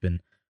 there would have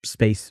been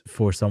space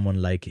for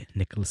someone like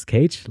Nicolas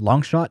Cage.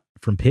 Long shot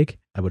from Pig.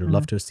 I would have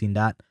loved to have seen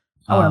that.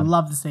 I would have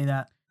loved to see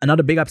that.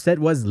 Another big upset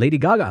was Lady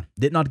Gaga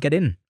did not get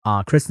in.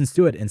 Kristen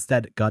Stewart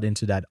instead got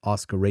into that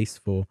Oscar race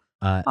for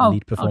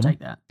lead performer. I'll take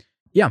that.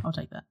 Yeah. I'll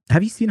take that.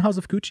 Have you seen House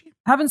of Gucci?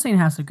 Haven't seen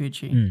House of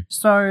Gucci.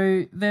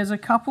 So there's a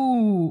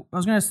couple, I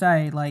was going to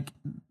say, like,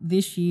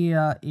 this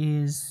year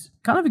is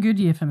kind of a good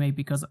year for me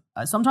because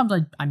sometimes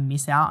I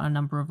miss out on a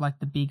number of, like,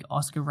 the big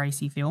Oscar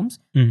racy films.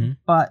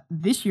 But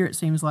this year it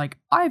seems like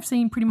I've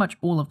seen pretty much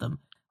all of them.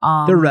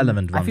 The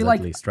relevant ones,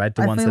 at least, right?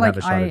 The ones that have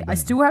a shot at winning. I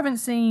still haven't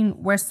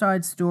seen West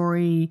Side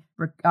Story,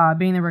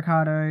 Being the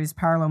Ricardos,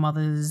 Parallel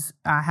Mothers,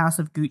 House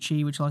of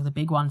Gucci, which are like the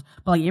big ones.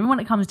 But like even when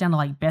it comes down to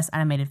like best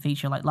animated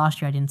feature, like last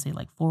year I didn't see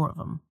like 4 of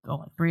them or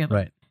like 3 of them.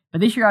 Right.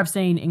 But this year I've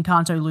seen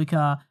Encanto,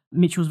 Luca,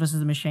 Mitchells vs.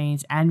 the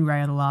Machines, and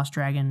Raya the Last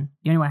Dragon.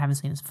 The only one I haven't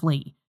seen is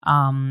Flea.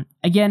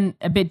 Again,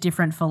 a bit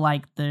different for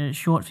like the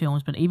short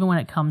films, but even when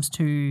it comes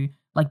to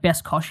like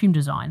best costume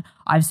design,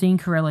 I've seen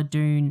Cruella,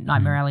 Dune,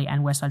 Nightmare Alley,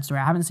 and West Side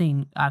Story. I haven't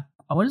seen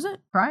what is it?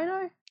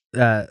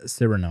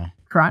 Cyrano.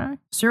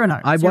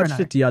 Cyrano. I watched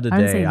it the other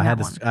day.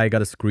 I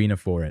got a screener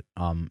for it.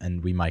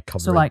 And we might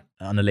cover it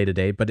on a later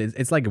day. But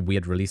it's like a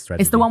weird release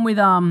strategy. It's the one with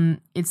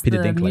it's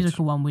Peter the Dinklage.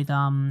 musical one with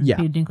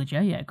Peter Dinklage.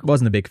 Yeah, cool.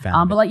 Wasn't a big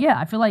fan. But like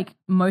I feel like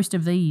most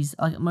of these,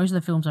 like most of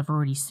the films I've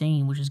already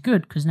seen, which is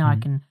good because now I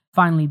can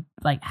finally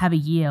like have a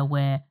year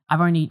where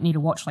I've only need to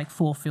watch like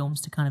 4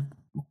 films to kind of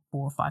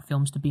 4 or 5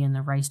 films to be in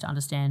the race to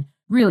understand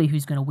really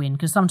who's going to win.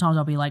 Because sometimes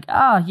I'll be like,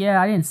 I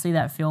didn't see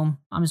that film.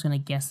 I'm just going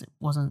to guess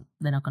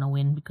they're not going to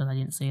win because I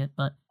didn't see it.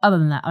 But other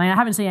than that, I mean, I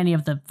haven't seen any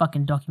of the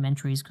fucking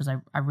documentaries because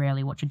I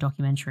rarely watch a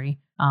documentary.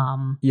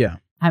 I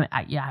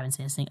haven't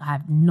seen a single. I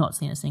have not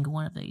seen a single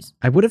one of these.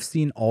 I would have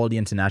seen all the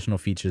international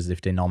features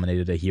if they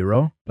nominated a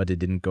hero, but it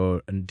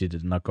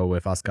did not go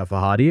with Asghar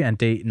Farhadi, and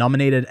they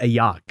nominated a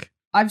yak.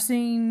 I've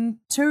seen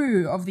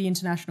 2 of the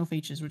international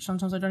features, which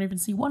sometimes I don't even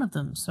see one of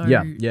them. So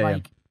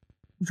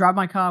Drive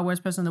My Car,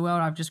 Worst Person in the World,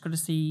 I've just got to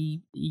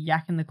see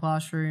Yak in the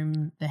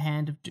Classroom, The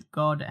Hand of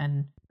God,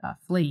 and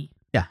Flea.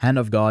 Yeah, Hand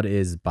of God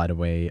is, by the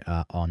way,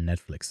 on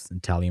Netflix,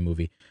 Italian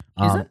movie.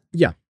 Is it?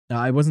 Yeah.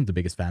 I wasn't the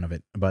biggest fan of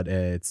it, but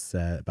it's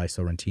by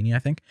Sorrentini, I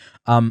think.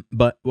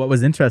 But what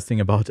was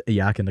interesting about A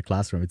Yak in the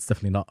Classroom, it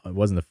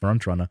wasn't a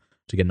front runner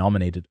to get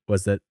nominated,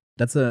 was that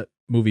that's a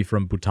movie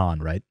from Bhutan,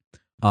 right?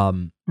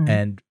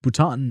 And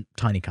Bhutan,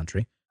 tiny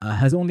country,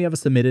 has only ever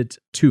submitted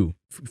 2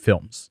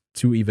 films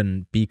to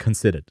even be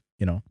considered,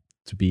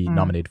 to be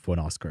nominated for an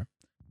Oscar.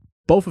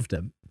 Both of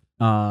them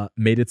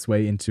made its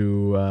way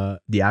into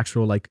the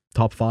actual like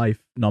top 5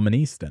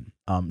 nominees then.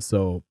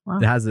 So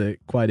it has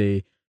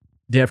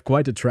they have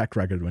quite a track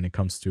record when it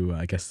comes to,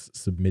 I guess,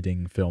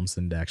 submitting films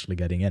and actually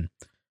getting in.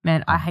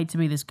 Man, I hate to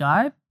be this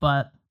guy,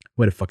 but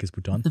where the fuck is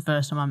Bhutan? The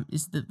first time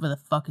where the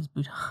fuck is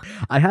Bhutan?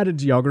 I had a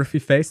geography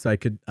face, so I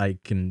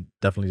can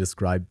definitely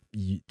describe to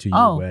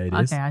you where it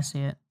is. Okay, I see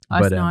it.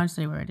 I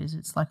see where it is.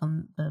 It's like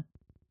on the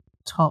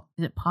top.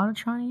 Is it part of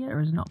China yet,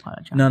 or is it not part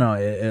of China? No.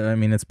 I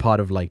mean, it's part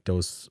of like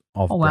those.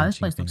 Oh wow, this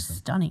place looks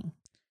stunning.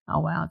 Oh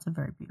wow, it's a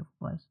very beautiful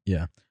place.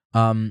 Yeah.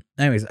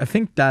 Anyways, I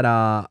think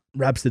that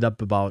wraps it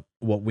up about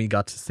what we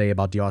got to say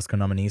about the Oscar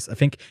nominees. I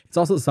think it's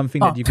also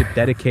something that you could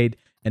dedicate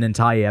an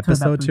entire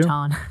episode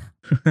to.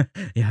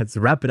 Yeah, let's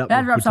wrap it up.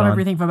 That wraps up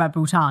everything for about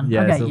Bhutan.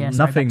 Yeah, okay, so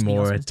nothing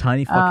more. A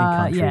tiny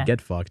fucking country.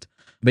 Get fucked.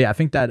 But yeah, I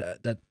think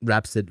that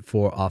wraps it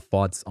for our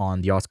thoughts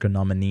on the Oscar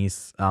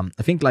nominees. I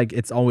think like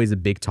it's always a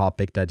big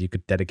topic that you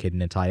could dedicate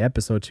an entire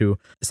episode to.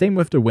 Same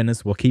with the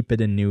winners. We'll keep it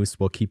in news.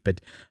 We'll keep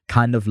it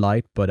kind of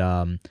light, but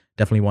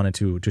definitely wanted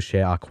to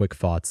share our quick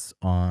thoughts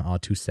on our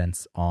 2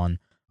 cents on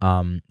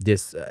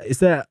this. Is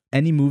there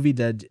any movie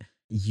that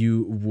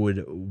you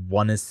would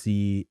want to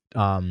see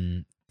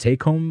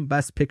take home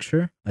Best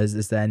Picture?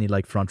 Is there any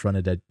like front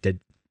runner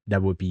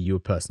that would be your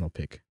personal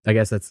pick? I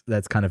guess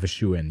that's kind of a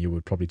shoe-in. You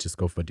would probably just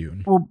go for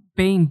Dune. Well,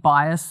 being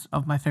biased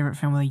of my favorite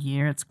film of the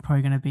year, it's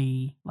probably going to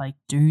be like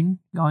Dune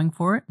going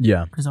for it.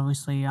 Yeah. Because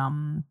obviously,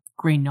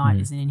 Green Knight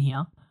isn't in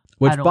here.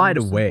 Which, at all, by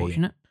the which is way,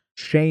 unfortunate.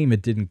 shame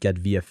it didn't get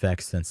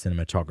VFX and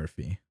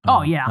cinematography.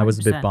 Oh yeah, I was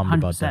a bit 100%, bummed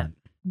about 100%. that.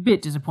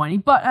 Bit disappointing,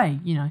 but hey,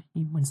 you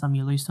win some,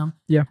 you lose some.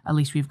 Yeah. At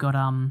least we've got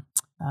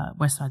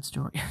West Side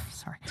Story.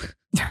 Sorry.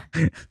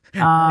 You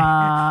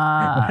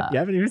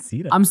haven't even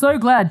seen it. I'm so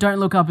glad Don't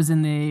Look Up is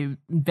in the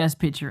Best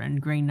Picture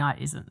and Green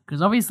Knight isn't,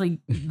 because obviously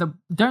the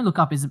Don't Look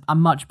Up is a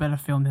much better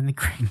film than the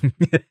Green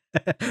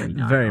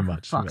Knight. Very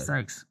much. Fuck's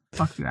sakes.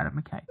 Fuck you,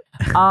 Adam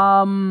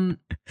McKay.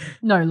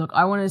 No, look,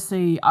 I want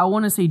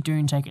to see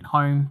Dune take it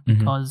home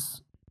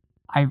because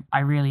I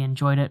really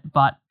enjoyed it,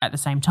 but at the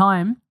same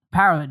time,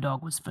 Power of the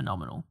Dog was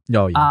phenomenal.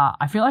 Oh yeah.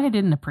 I feel like I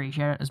didn't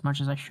appreciate it as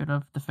much as I should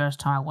have the first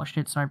time I watched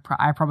it, so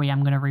I probably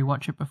am going to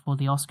rewatch it before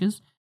the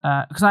Oscars.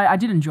 Because I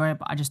did enjoy it,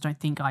 but I just don't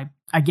think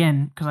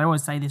because I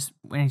always say this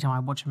anytime I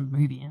watch a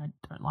movie and I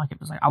don't like it,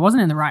 it's like I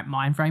wasn't in the right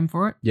mind frame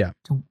for it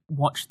to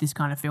watch this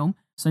kind of film.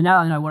 So now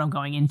I know what I'm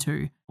going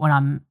into when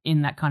I'm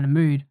in that kind of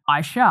mood.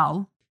 I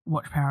shall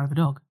watch Power of the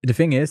Dog. The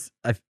thing is,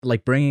 I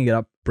like bringing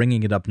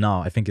it up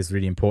now. I think is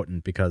really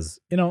important because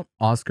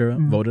Oscar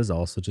voters are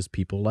also just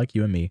people like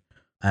you and me,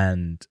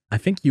 and I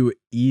think you're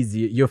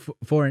in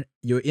for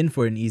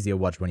an easier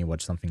watch when you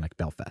watch something like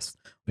Belfast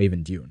or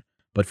even Dune.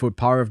 But for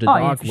Power of the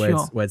Dog,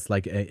 where it's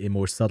like a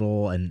more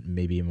subtle and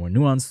maybe a more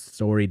nuanced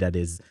story that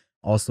is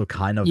also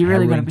kind of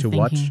harrowing to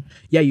watch.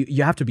 Yeah,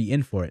 you have to be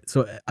in for it.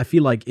 So I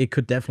feel like that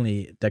could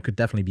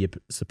definitely be a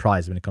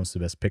surprise when it comes to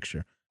Best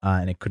Picture.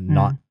 And it could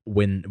not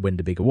win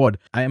the big award.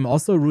 I am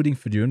also rooting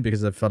for Dune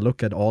because if I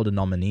look at all the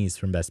nominees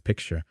from Best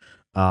Picture,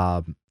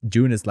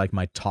 Dune is like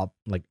my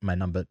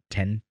number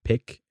 10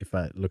 pick if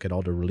I look at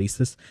all the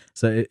releases.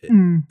 So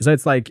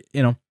it's like,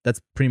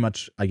 that's pretty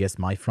much, I guess,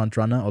 my front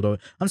runner, although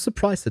I'm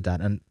surprised at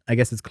that. And I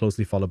guess it's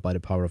closely followed by The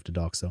Power of the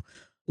Dog. So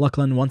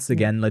Lachlan, once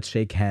again, let's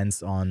shake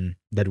hands on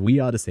that we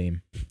are the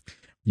same.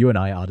 You and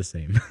I are the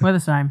same. We're the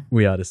same.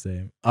 We are the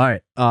same. All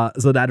right.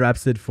 So that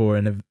wraps it for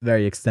a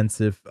very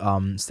extensive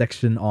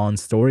section on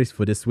stories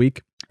for this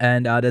week.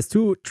 And there's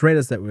two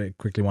trailers that we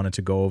quickly wanted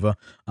to go over.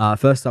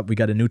 First up, we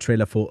got a new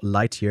trailer for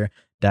Lightyear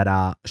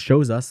that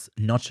shows us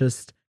not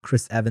just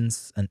Chris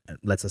Evans and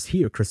lets us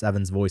hear Chris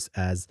Evans' voice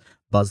as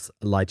Buzz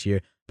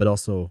Lightyear, but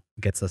also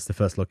gets us the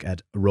first look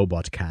at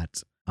Robot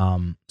Cat.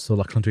 So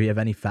Lachlan, do you have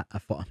any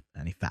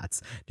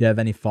fats? Do you have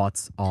any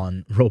thoughts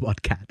on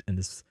Robot Cat in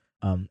this?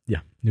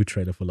 New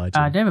trailer for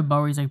Lightyear. David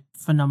Bowie's a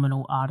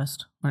phenomenal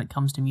artist when it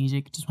comes to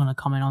music. Just want to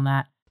comment on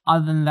that.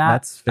 Other than that,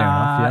 that's fair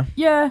enough.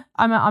 Yeah,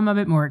 I'm a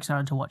bit more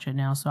excited to watch it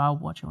now, so I'll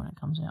watch it when it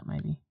comes out.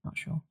 Maybe, not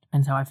sure.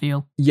 Depends how I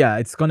feel. Yeah,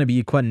 it's gonna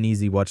be quite an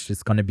easy watch.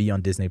 It's gonna be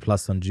on Disney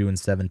Plus on June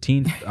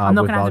 17th. I'm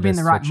not gonna have to be in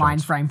the right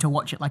mind frame to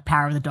watch it, like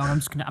Power of the Dog.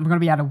 I'm gonna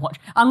be able to watch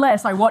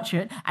unless I watch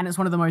it and it's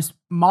one of the most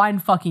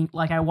mind fucking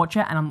I watch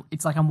it and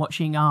it's like I'm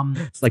watching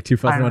it's like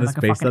 2001: like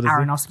a fucking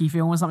Aronofsky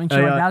film or something.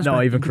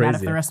 No, even crazy.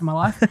 For the rest of my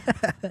life.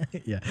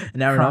 Yeah,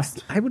 an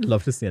Aronofsky. I would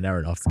love to see an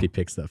Aronofsky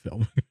Pixar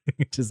film.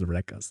 Just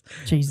wreck us.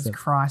 Jesus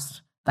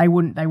Christ. They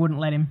wouldn't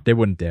let him. They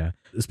wouldn't dare.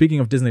 Speaking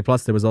of Disney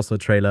Plus, there was also a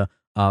trailer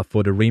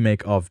for the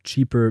remake of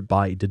Cheaper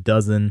by the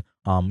Dozen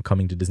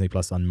coming to Disney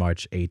Plus on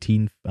March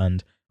 18th.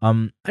 And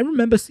I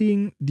remember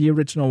seeing the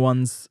original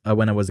ones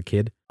when I was a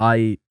kid.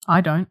 I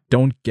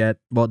don't get,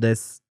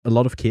 there's a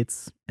lot of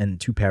kids and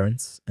two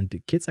parents, and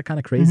the kids are kind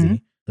of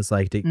crazy. It's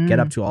like they get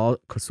up to all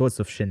sorts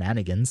of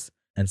shenanigans,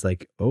 and it's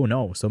like, oh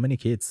no, so many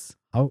kids.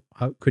 How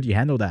could you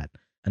handle that?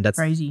 And that's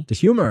crazy. The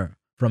humor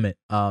from it.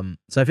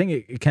 So I think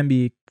it can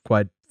be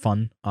quite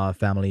fun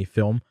family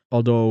film.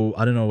 Although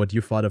I don't know what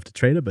you thought of the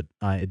trailer, but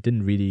it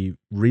didn't really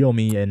reel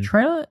me in.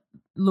 Trailer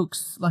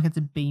looks like it's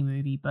a B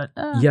movie, but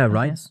yeah,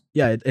 right.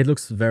 Yeah, it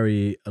looks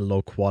very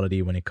low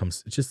quality when it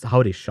comes. It's just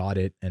how they shot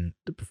it and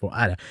before.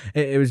 I don't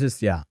know. It was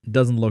just it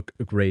doesn't look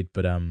great,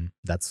 but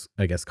that's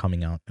I guess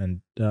coming out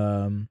and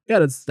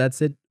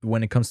that's it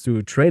when it comes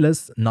to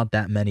trailers. Not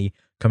that many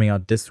coming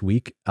out this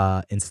week.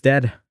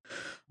 Instead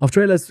of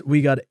trailers,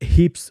 we got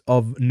heaps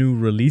of new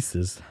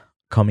releases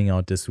coming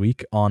out this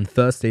week. On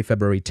Thursday,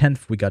 February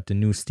 10th, we got the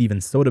new Steven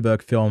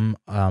Soderbergh film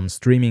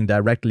streaming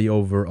directly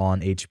over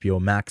on HBO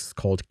Max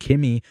called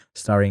Kimmy,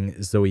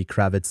 starring Zoe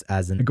Kravitz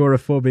as an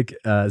agoraphobic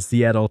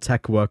Seattle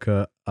tech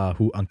worker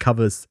who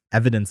uncovers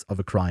evidence of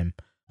a crime.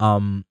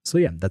 So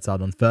yeah, that's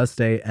out on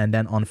Thursday. And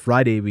then on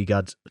Friday, we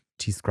got,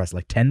 Jesus Christ,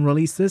 like 10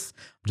 releases.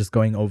 I'm just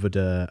going over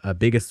the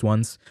biggest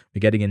ones. We're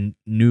getting a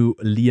new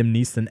Liam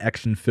Neeson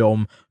action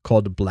film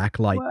called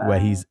Blacklight, where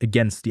he's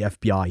against the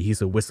FBI.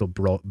 He's a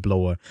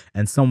whistleblower,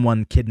 and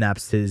someone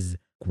kidnaps his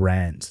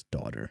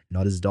granddaughter,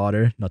 not his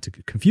daughter, not to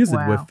confuse it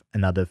with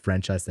another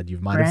franchise that you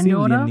might have seen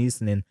Liam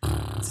Neeson in.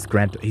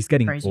 He's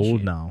getting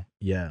old now.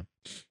 Yeah.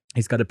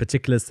 He's got a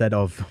particular set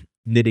of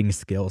knitting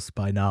skills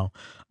by now.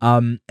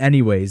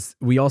 Anyways,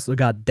 we also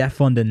got Death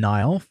on the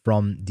Nile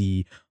from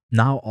the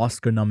now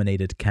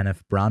Oscar-nominated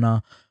Kenneth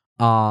Branagh.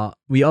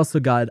 We also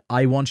got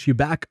I Want You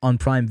Back on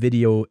Prime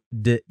Video,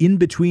 the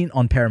In-Between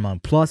on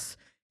Paramount Plus,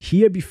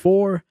 Here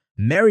Before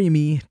Marry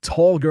Me,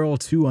 Tall Girl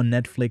 2 on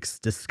Netflix,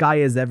 The Sky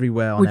is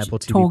Everywhere on Apple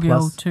TV+. Tall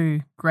Girl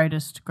 2,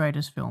 greatest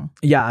film.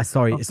 Yeah,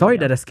 sorry of the year.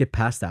 that I skipped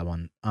past that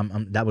one.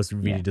 That was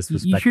really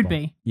disrespectful. You should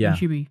be. Yeah, You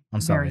should be.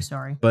 I'm very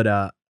sorry.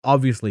 But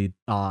obviously,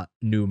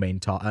 new main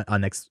topic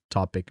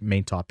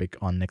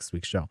on next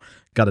week's show.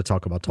 Got to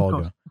talk about Tall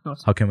Girl. Of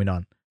course. How can we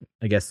not?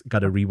 I guess got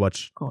to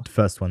rewatch the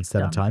first one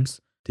 7 times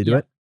to do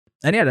it.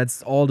 And yeah,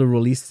 that's all the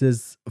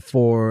releases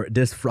for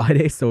this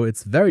Friday. So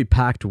it's very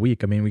packed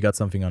week. I mean, we got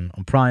something on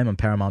Prime, on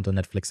Paramount, on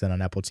Netflix, and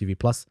on Apple TV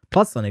Plus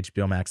on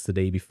HBO Max the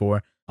day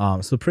before.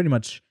 So pretty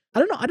much,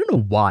 I don't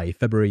know why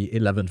February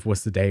 11th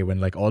was the day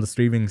when like all the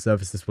streaming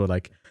services were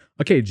like,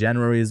 okay,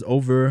 January is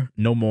over,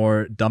 no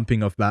more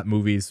dumping of bad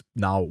movies.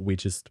 Now we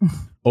just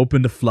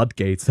open the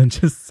floodgates and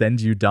just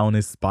send you down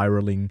a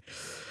spiraling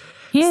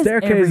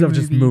staircase of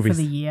just movies for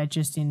the year,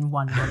 just in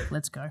 1 month.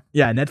 Let's go.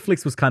 Yeah,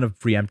 Netflix was kind of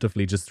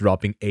preemptively just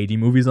dropping 80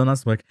 movies on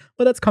us. Like,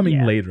 well, that's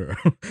coming later.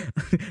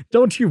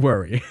 Don't you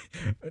worry.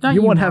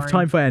 You won't have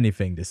time for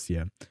anything this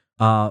year.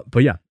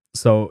 But yeah,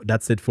 so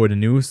that's it for the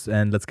news.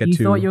 And let's get to... You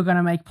thought you were going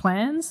to make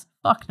plans?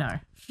 Fuck no.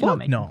 You're not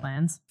making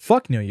plans.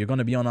 Fuck no. You're going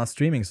to be on our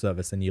streaming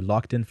service and you're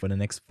locked in for the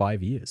next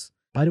 5 years.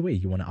 By the way,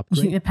 you want to upgrade?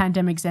 You think the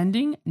pandemic's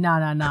ending?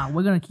 No.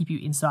 We're going to keep you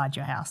inside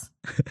your house.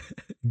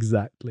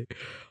 Exactly.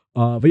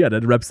 But yeah,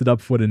 that wraps it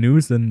up for the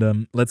news,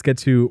 and let's get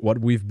to what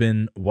we've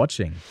been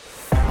watching.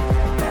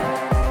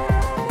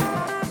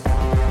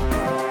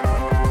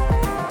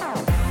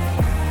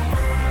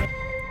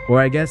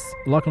 Or I guess,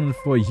 Lachlan,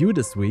 for you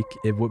this week,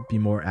 it would be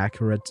more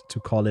accurate to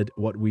call it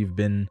what we've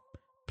been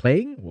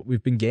playing, what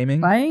we've been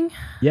gaming. Playing?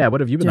 Yeah, what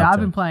have you been up to?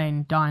 I've been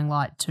playing Dying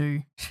Light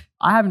 2.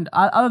 I haven't,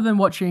 other than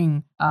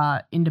watching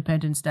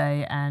Independence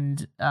Day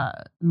and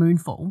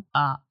Moonfall,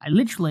 I've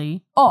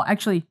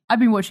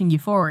been watching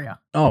Euphoria.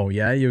 Oh,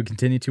 yeah? You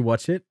continue to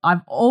watch it?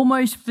 I've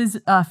almost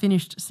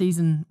finished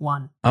season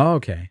 1. Oh,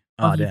 okay.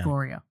 Of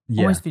Euphoria.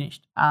 Yeah. Almost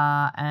finished.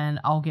 And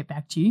I'll get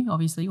back to you,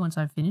 obviously, once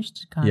I've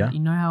finished. Kind of let you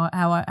know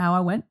how I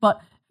went.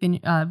 But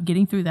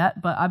getting through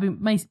that. But I've been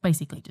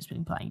basically just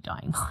been playing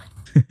Dying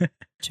Light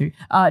 2.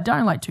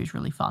 Dying Light 2 is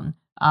really fun.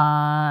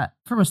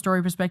 From a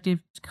story perspective,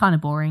 it's kind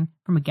of boring.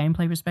 From a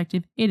gameplay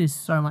perspective, it is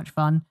so much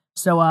fun.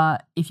 So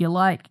if you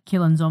like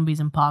killing zombies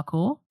and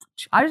parkour,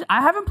 I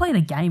haven't played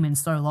a game in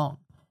so long.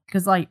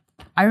 Because I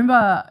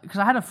remember, because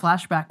I had a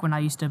flashback when I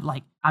used to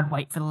I'd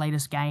wait for the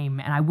latest game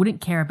and I wouldn't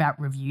care about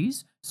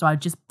reviews. So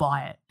I'd just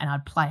buy it and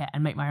I'd play it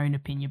and make my own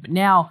opinion. But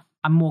now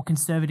I'm more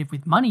conservative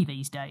with money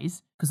these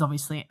days because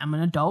obviously I'm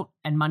an adult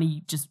and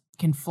money just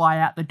can fly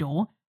out the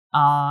door.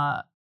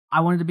 I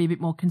wanted to be a bit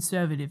more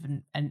conservative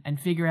and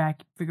figure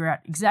out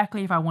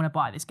exactly if I want to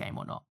buy this game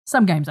or not.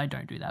 Some games I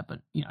don't do that, but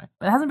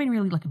but it hasn't been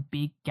really like a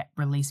big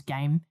release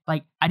game.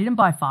 Like I didn't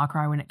buy Far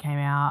Cry when it came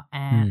out,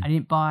 and I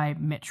didn't buy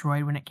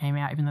Metroid when it came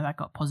out, even though that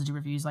got positive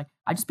reviews. Like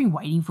I just been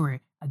waiting for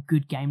a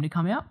good game to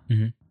come out,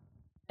 and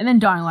then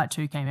Dying Light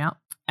 2 came out,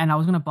 and I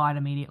was gonna buy it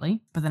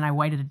immediately, but then I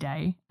waited a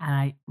day and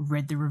I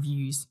read the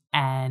reviews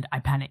and I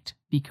panicked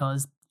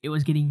because it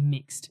was getting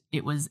mixed.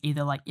 It was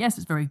either like, yes,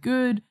 it's very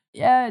good.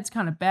 Yeah, it's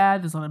kind of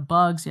bad. There's a lot of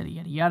bugs, yada,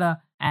 yada,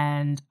 yada.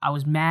 And I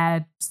was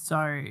mad, so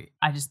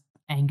I just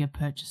anger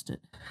purchased it.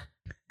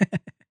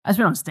 I just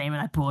went on Steam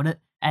and I bought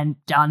it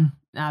and done.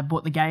 I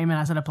bought the game and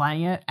I started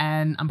playing it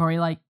and I'm probably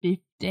like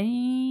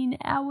 15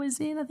 hours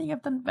in. I think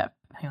I've done about,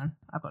 hang on,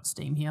 I've got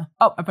Steam here.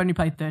 Oh, I've only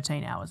played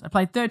 13 hours. I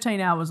played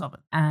 13 hours of it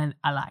and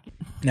I like it.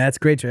 Yeah, that's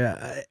great.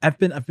 I've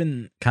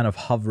been kind of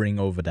hovering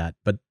over that,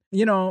 but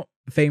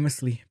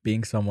famously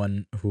being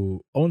someone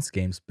who owns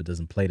games but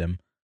doesn't play them,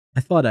 I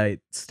thought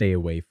I'd stay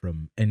away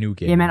from a new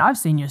game. Yeah, man, I've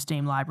seen your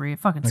Steam library. It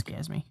fucking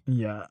scares me.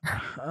 Yeah,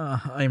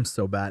 I am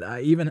so bad.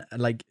 I even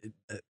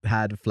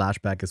had a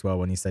flashback as well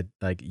when you said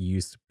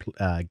you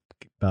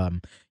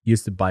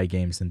used to buy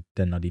games and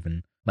then not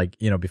even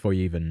before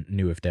you even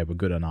knew if they were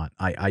good or not.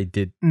 I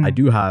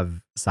do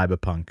have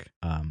Cyberpunk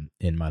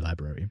in my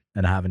library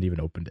and I haven't even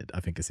opened it,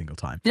 I think, a single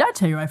time. Did I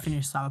tell you I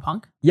finished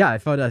Cyberpunk? Yeah, I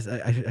thought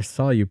I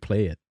saw you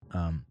play it.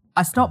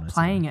 I stopped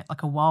playing it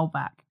a while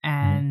back,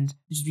 and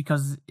just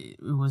because it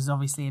was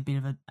obviously a bit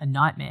of a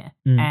nightmare.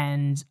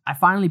 And I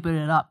finally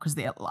booted it up because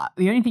the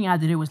only thing I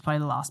had to do was play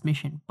the last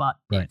mission, but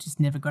it just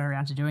never got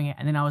around to doing it.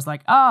 And then I was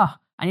like, I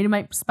need to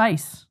make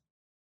space.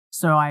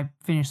 So I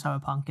finished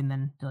Cyberpunk and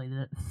then deleted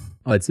it.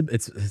 Oh, it's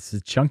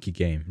a chunky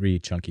game, really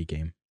chunky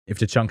game. If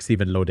the chunks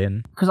even load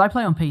in. Because I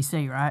play on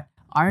PC, right?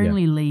 I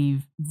only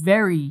leave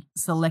very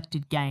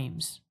selected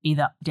games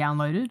either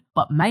downloaded,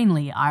 but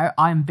mainly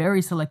I'm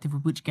very selective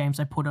with which games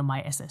I put on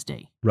my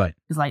SSD. Right.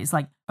 It's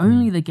like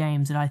only the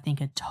games that I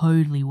think are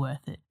totally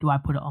worth it do I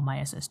put it on my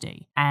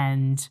SSD.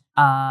 And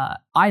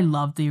I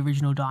loved the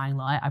original Dying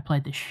Light. I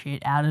played the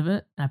shit out of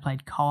it, and I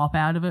played co-op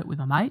out of it with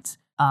my mates.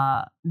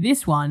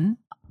 This one,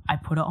 I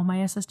put it on my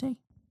SSD.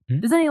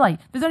 There's only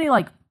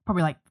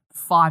probably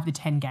 5 to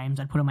 10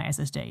 games I'd put on my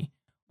SSD.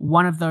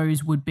 One of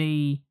those would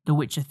be The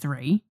Witcher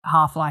 3,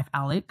 Half-Life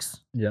Alyx.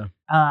 Yeah.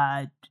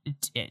 I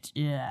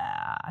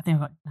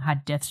think I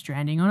had Death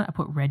Stranding on it. I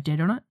put Red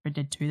Dead on it. Red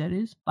Dead 2, that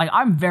is.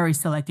 I'm very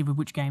selective with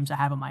which games I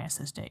have on my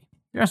SSD.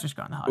 The rest just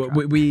go on the hard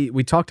drive.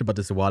 We talked about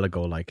this a while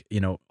ago. Like,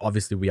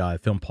 obviously we are a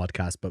film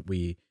podcast, but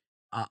we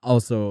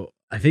also,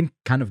 I think,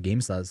 kind of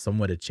games are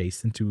somewhat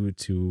adjacent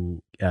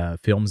to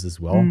films as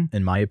well,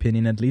 in my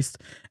opinion, at least.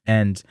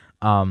 And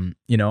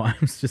I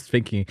was just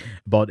thinking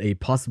about a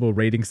possible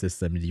rating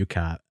system that you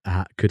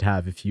could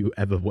have if you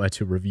ever were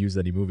to review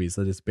any movies.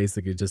 So it's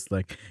basically just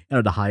like,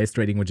 the highest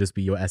rating would just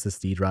be your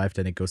SSD drive,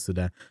 then it goes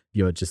to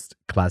your just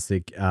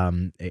classic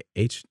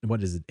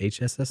what is it,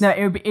 HSS? No,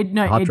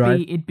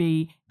 it'd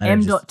be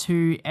And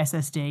M.2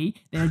 SSD.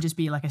 Then it'd just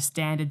be like a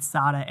standard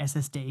SATA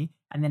SSD,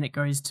 and then it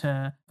goes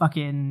to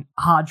fucking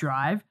hard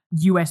drive,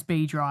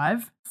 USB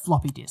drive,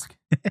 floppy disk.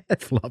 I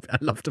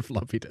love the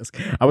floppy disk.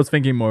 I was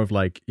thinking more of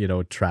like,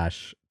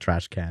 trash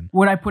can.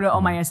 Would I put it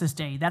on my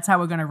SSD? That's how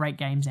we're gonna rate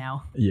games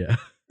now. Yeah.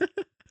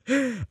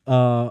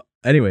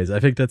 Anyways, I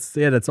think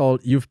that's all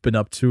you've been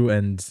up to,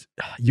 and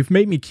you've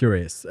made me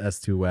curious as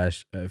to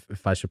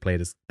if I should play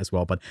this as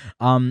well. But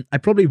I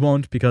probably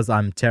won't, because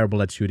I'm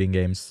terrible at shooting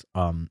games.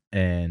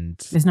 And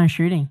there's no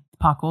shooting.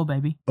 It's parkour,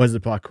 baby. Oh, is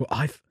it parkour?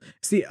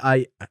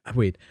 I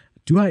wait.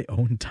 Do I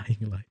own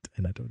Dying Light?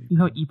 And I don't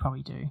even. You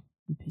probably do.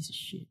 You piece of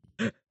shit.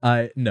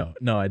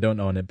 No, I don't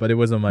own it, but it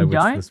was on my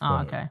wish list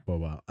for a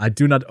while. I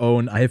do not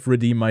own. I have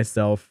redeemed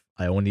myself.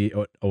 I only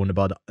own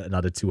about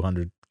another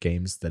 200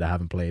 games that I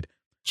haven't played.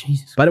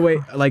 Jesus. By the way,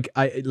 like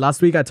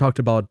last week I talked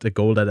about the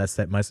goal that I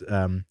set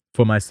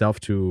for myself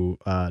to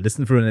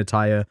listen through an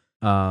entire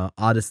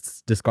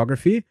artist's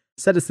discography.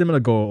 Set a similar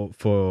goal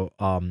for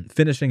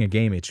finishing a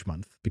game each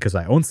month, because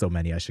I own so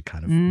many. I should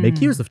kind of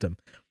make use of them.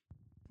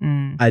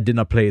 I did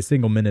not play a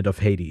single minute of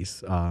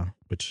Hades,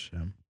 which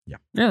yeah.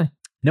 Really?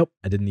 Nope,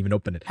 I didn't even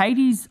open it.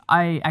 Hades,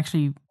 I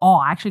actually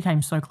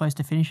came so close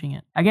to finishing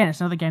it. Again,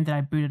 it's another game that I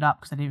booted up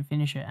because I didn't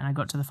finish it, and I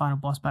got to the final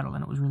boss battle,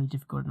 and it was really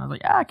difficult, and I was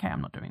like, okay, I'm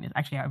not doing this.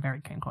 Actually, I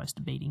very came close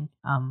to beating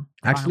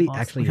Actually,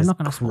 he's not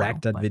gonna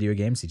cracked spoil, at video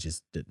games. He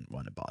just didn't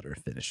want to bother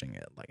finishing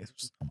it. Like, it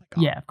was, oh my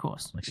god. Yeah, of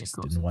course. Like, just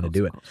didn't want to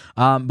do it.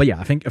 But yeah,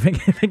 I think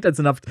that's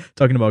enough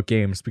talking about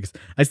games, because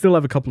I still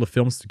have a couple of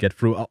films to get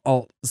through.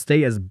 I'll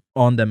stay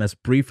on them as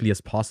briefly as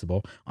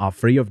possible.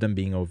 3 of them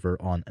being over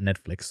on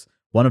Netflix.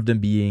 One of them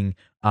being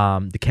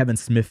the Kevin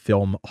Smith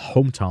film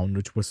Hometown,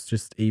 which was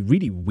just a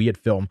really weird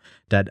film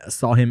that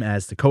saw him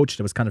as the coach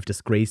that was kind of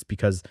disgraced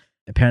because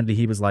apparently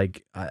he was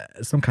like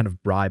some kind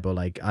of bribe, or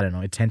like, I don't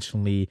know,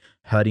 intentionally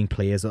hurting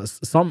players, or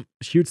some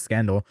huge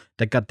scandal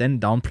that got then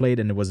downplayed,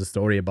 and it was a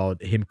story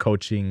about him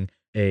coaching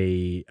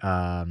a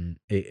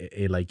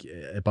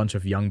bunch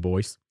of young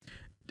boys,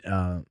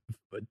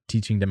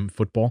 teaching them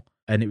football,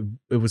 and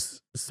it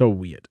was so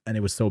weird and it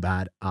was so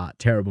bad.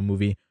 Terrible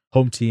movie.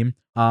 Home Team,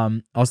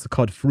 also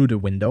called Through the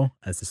Window,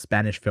 as a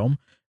Spanish film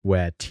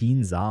where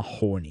teens are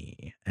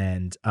horny,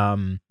 and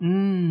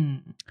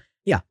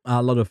yeah,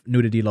 a lot of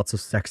nudity, lots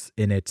of sex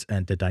in it,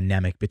 and the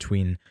dynamic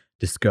between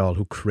this girl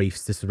who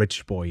craves this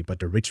rich boy, but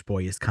the rich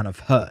boy is kind of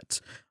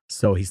hurt,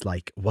 so he's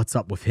like, what's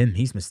up with him?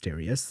 He's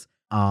mysterious.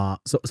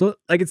 So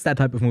like, it's that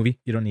type of movie.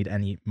 You don't need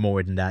any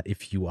more than that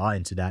if you are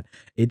into that.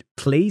 It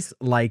plays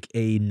like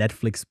a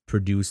Netflix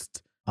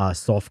produced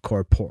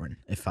softcore porn,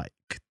 if I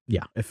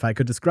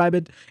could describe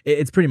it.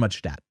 It's pretty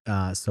much that.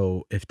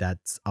 So if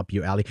that's up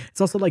your alley,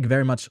 it's also like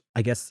very much,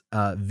 I guess,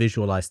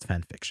 visualized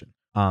fan fiction.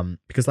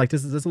 Because like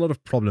there's a lot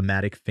of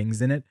problematic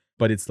things in it,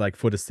 but it's like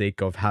for the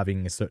sake of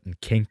having a certain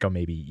kink, or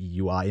maybe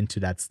you are into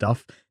that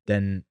stuff,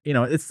 then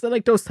it's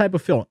like those type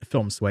of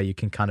films where you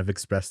can kind of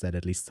express that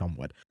at least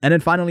somewhat. And then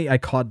finally, I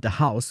caught The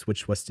House,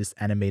 which was this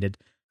animated,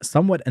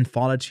 somewhat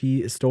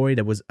anthology story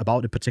that was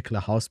about a particular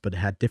house, but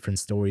had different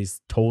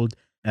stories told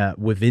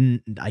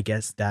within, I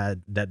guess, that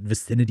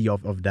vicinity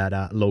of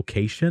that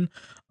location,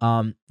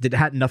 that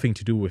had nothing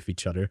to do with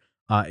each other.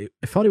 I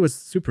thought it was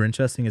super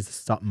interesting as a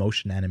stop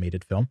motion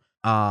animated film.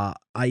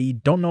 I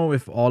don't know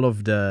if all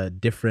of the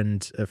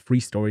different free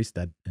stories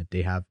that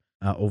they have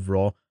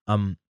overall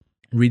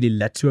really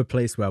led to a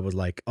place where I was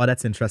like, oh,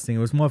 that's interesting. It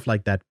was more of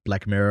like that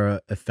Black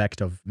Mirror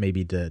effect of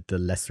maybe the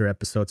lesser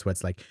episodes where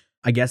it's like,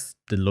 I guess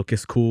the look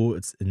is cool,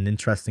 it's an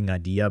interesting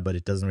idea, but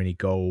it doesn't really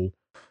go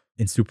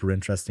in super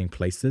interesting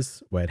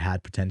places where it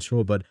had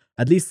potential. But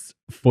at least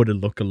for the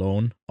look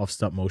alone of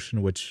stop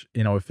motion, which,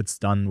 if it's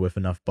done with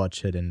enough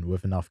budget and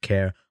with enough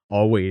care,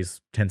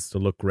 always tends to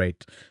look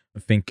great. I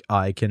think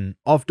I can,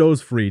 of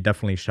those 3,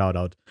 definitely shout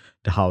out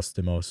The House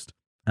the most.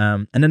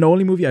 And then the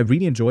only movie I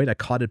really enjoyed, I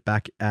caught it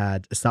back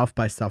at South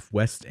by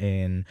Southwest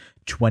in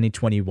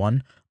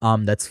 2021.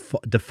 That's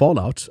The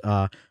Fallout,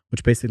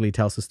 which basically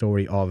tells the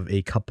story of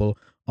a couple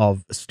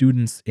of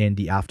students in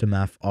the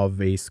aftermath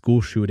of a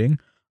school shooting.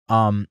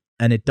 And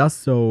it does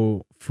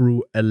so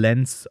through a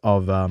lens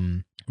of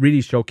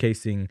really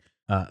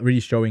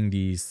showing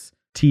these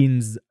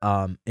teens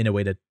in a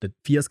way that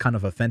feels kind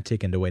of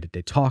authentic, in the way that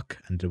they talk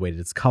and the way that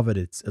it's covered.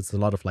 It's a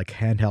lot of like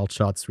handheld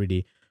shots,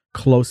 really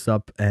close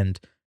up, and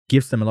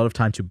gives them a lot of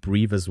time to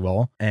breathe as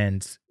well.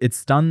 And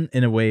it's done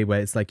in a way where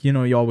it's like,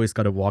 you always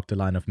got to walk the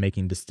line of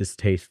making this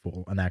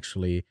distasteful and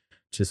actually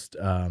just,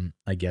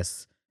 I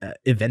guess,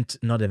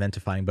 not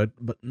eventifying, but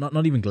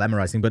not even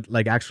glamorizing, but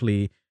like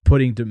actually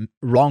putting the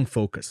wrong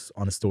focus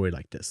on a story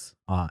like this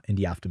in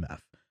the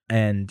aftermath.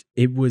 And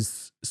it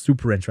was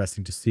super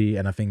interesting to see.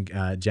 And I think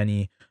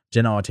Jenna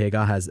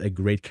Ortega has a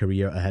great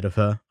career ahead of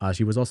her.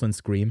 She was also in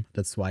Scream.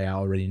 That's why I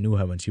already knew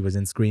her when she was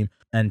in Scream.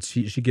 And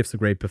she gives a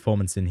great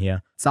performance in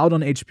here. It's out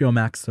on HBO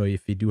Max, so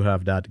if you do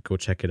have that, go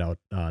check it out.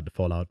 The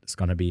Fallout is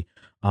going to be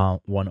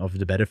one of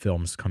the better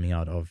films coming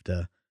out of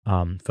the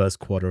first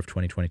quarter of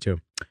 2022.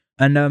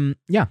 And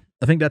yeah,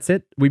 I think that's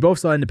it. We both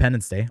saw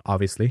Independence Day,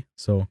 obviously.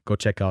 So go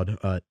check out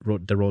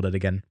the Roll That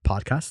Again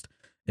podcast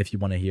if you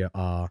want to hear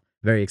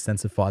very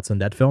extensive thoughts on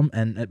that film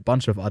and a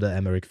bunch of other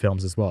Emmerich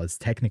films as well. It's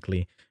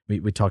technically,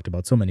 we talked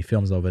about so many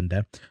films over in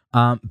there.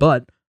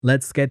 But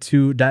let's get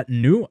to that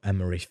new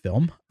Emmerich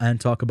film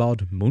and talk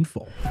about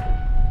Moonfall.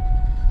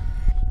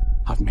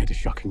 I've made a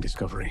shocking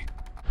discovery.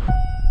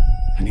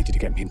 I need you to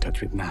get me in touch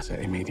with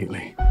NASA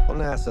immediately. Well,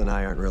 NASA and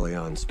I aren't really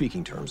on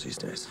speaking terms these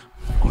days.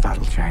 Oh,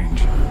 that'll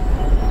change.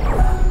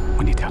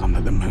 When you tell them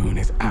that the moon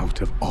is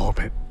out of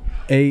orbit.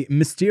 A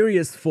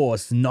mysterious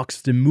force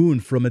knocks the moon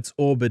from its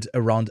orbit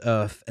around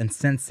Earth and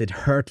sends it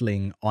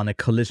hurtling on a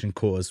collision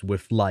course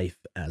with life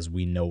as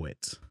we know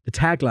it. The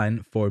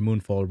tagline for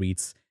Moonfall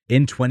reads,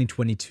 "In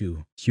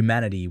 2022,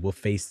 humanity will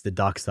face the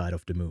dark side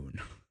of the moon."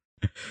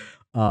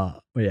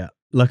 Yeah,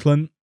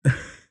 Lachlan,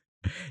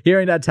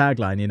 hearing that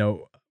tagline, you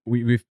know,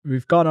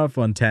 we've gone off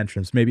on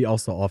tantrums, maybe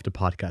also off the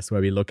podcast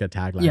where we look at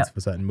taglines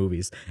for certain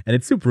movies, and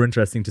it's super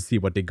interesting to see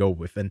what they go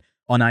with. And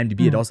on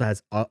IMDb, it also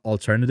has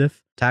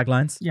alternative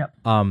taglines. Yep.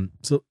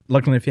 So,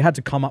 Lachlan, if you had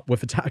to come up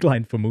with a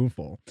tagline for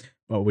Moonfall,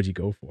 what would you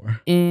go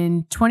for?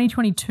 In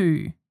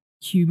 2022,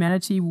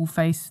 humanity will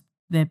face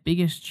their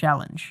biggest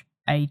challenge: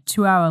 a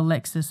 2-hour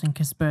Lexus and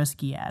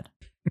Kaspersky ad.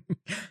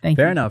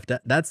 Fair enough.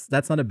 That's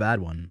not a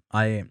bad one.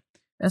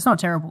 That's not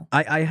terrible.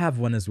 I have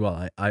one as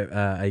well.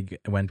 I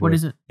went with... What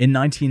is it? In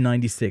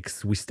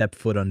 1996, we stepped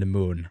foot on the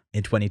moon.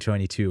 In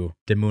 2022,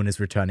 the moon is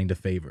returning the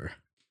favor.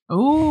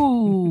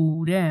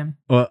 Oh, damn.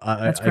 Well,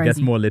 I guess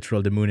more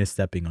literal, the moon is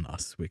stepping on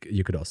us.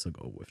 You could also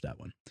go with that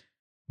one.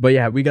 But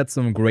yeah, we got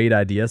some great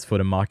ideas for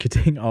the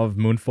marketing of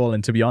Moonfall.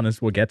 And to be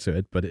honest, we'll get to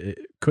it, but it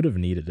could have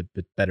needed a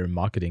bit better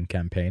marketing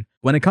campaign.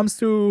 When it comes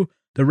to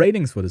the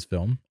ratings for this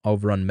film,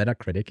 over on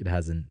Metacritic, it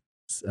has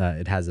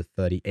a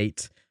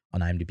 38. On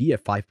IMDb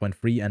at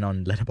 5.3 and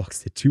on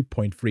Letterboxd at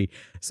 2.3.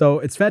 So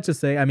it's fair to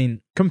say, I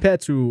mean,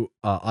 compared to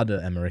other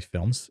Emmerich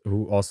films,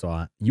 who also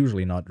are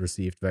usually not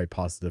received very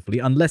positively,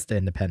 unless they're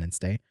Independence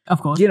Day.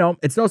 Of course. You know,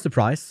 it's no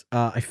surprise.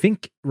 I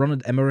think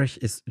Ronald Emmerich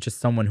is just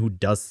someone who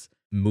does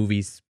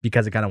movies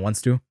because he kind of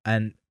wants to.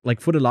 And like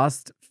for the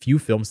last few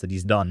films that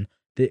he's done,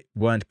 they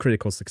weren't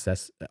critical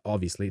success.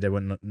 Obviously, they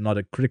were not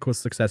a critical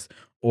success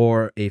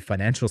or a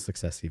financial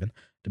success even.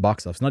 The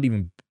box office, not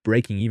even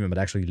breaking even, but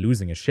actually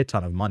losing a shit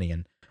ton of money.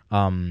 And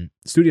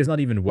studio's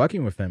not even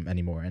working with him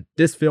anymore. And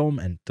this film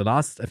and the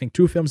last, I think,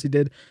 2 films he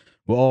did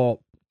were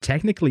all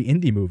technically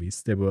indie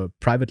movies. They were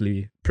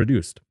privately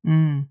produced.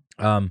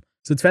 So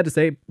it's fair to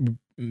say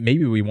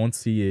maybe we won't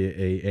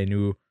see a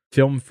new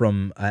film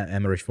from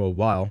Emmerich for a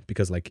while,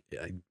 because like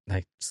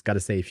I just gotta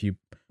say, if you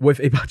with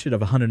a budget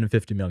of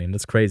 150 million,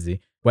 that's crazy.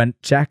 When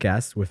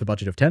Jackass with a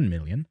budget of 10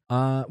 million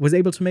was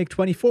able to make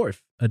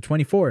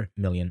 24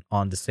 million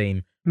on the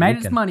same made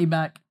weekend. Its money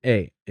back.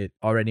 Hey, it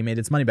already made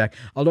its money back.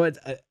 Although it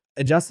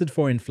adjusted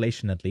for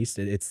inflation, at least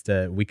it's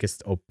the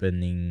weakest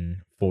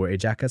opening for a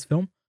Jackass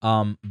film.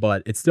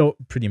 But it's still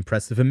pretty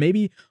impressive, and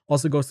maybe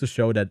also goes to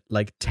show that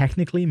like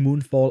technically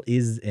Moonfall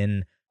is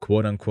in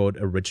quote unquote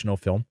original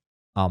film.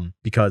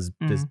 Because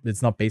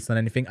it's not based on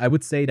anything. I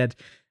would say that,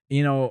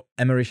 you know,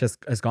 Emmerich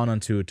has gone on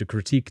to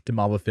critique the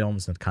Marvel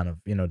films and kind of,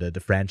 you know, the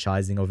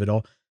franchising of it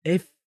all.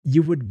 If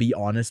you would be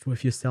honest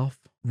with yourself,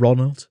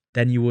 Ronald,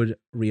 then you would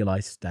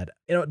realize that,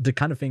 you know, the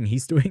kind of thing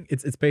he's doing,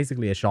 it's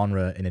basically a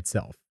genre in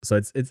itself. So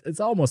it's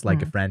almost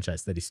like a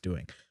franchise that he's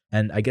doing.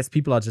 And I guess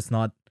people are just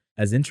not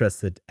as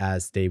interested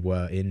as they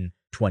were in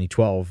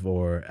 2012,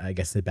 or I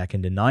guess back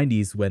in the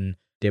 90s when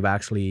they were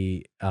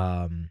actually,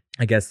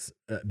 I guess,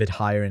 a bit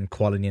higher in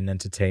quality and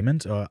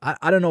entertainment. Or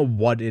I don't know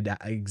what it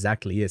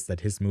exactly is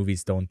that his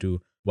movies don't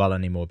do well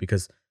anymore.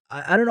 Because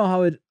I don't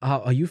know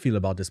how you feel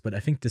about this, but I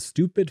think the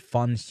stupid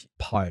fun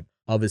part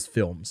of his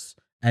films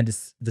and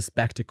the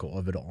spectacle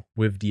of it all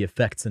with the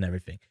effects and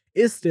everything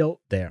is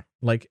still there.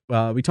 Like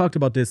we talked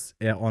about this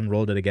on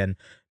Roll That Again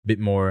a bit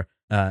more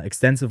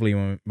extensively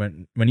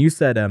when you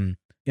said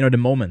you know, the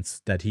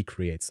moments that he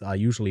creates are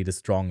usually the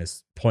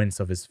strongest points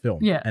of his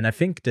film. Yeah. And I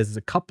think there's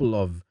a couple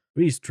of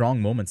really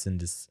strong moments in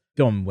this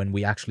film when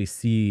we actually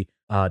see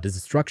the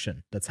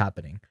destruction that's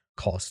happening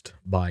caused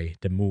by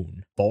the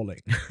moon falling.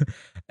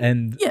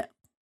 And yeah,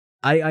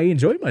 I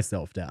enjoyed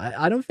myself there.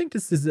 I don't think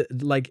this is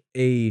like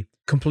a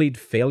complete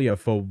failure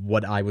for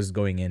what I was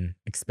going in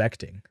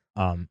expecting.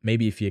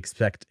 Maybe if you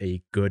expect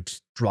a good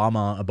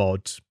drama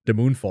about the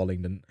moon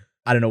falling, then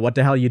I don't know what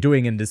the hell you're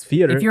doing in this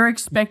theater. If you're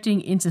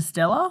expecting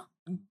Interstellar,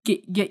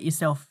 get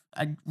yourself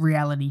a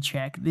reality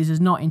check. This is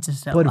not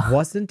Interstellar. But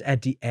wasn't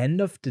at the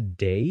end of the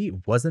day,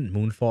 wasn't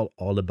Moonfall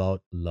all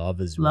about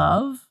love as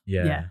well? Love?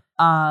 Yeah.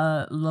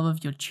 Love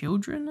of your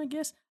children, I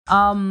guess.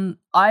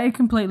 I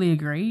completely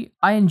agree.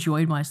 I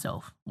enjoyed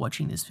myself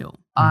watching this film.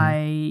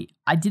 I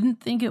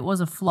didn't think it was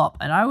a flop,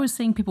 and I was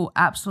seeing people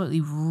absolutely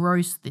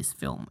roast this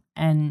film.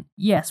 And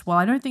yes, while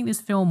I don't think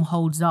this film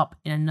holds up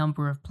in a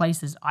number of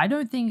places, I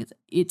don't think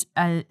it's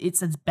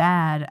as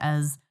bad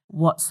as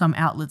what some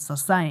outlets are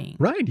saying.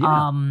 Right,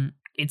 yeah.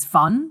 It's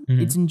fun.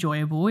 It's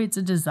enjoyable. It's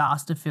a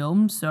disaster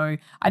film. So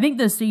I think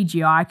the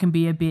CGI can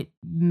be a bit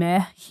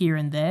meh here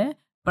and there,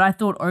 but I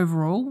thought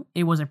overall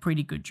it was a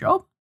pretty good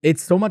job.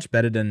 It's so much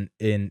better than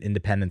in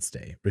Independence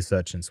Day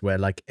Resurgence, where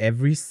like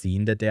every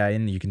scene that they are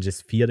in, you can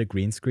just feel the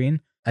green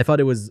screen. I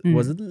thought it was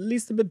at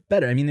least a bit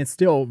better. I mean, it's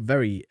still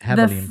very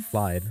heavily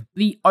implied.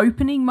 The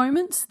opening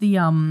moments, the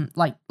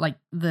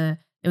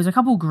there was a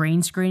couple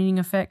green screening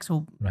effects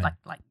or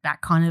like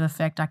that kind of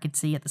effect I could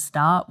see at the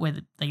start where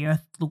the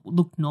Earth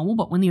looked normal,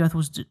 but when the Earth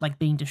was like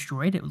being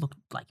destroyed, it looked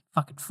like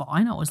fucking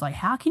fine. I was like,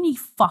 how can you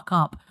fuck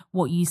up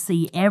what you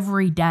see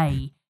every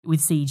day with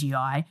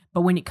CGI,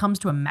 but when it comes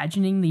to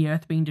imagining the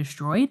Earth being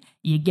destroyed,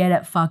 you get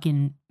it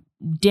fucking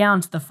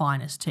down to the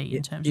finest tea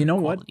in terms of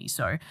quality.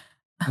 So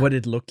what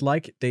it looked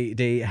like,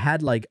 they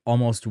had like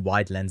almost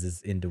wide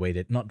lenses in the way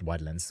that, not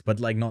wide lenses, but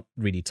like not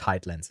really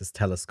tight lenses,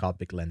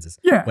 telescopic lenses,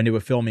 when they were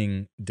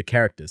filming the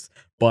characters.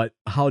 But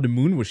how the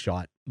moon was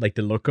shot, like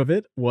the look of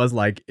it was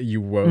like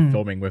you were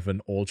filming with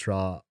an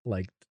ultra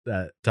like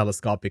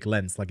telescopic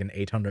lens, like an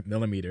 800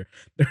 millimeter.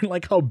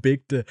 Like how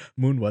big the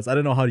moon was. I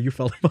don't know how you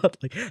felt about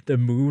like the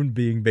moon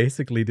being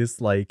basically this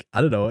like,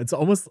 I don't know, it's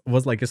almost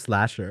was like a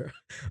slasher.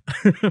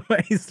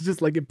 He's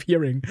just like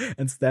appearing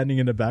and standing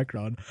in the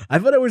background. I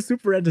thought it was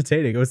super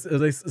entertaining. It was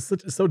like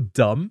so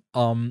dumb,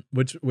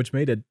 which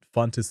made it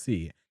fun to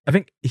see. I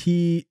think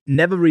he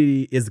never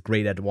really is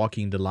great at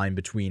walking the line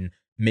between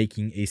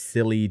making a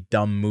silly,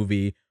 dumb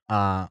movie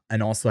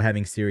and also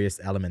having serious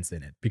elements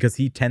in it, because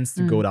he tends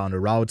to go down a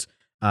route.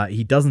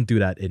 He doesn't do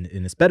that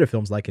in his better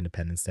films like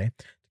Independence Day,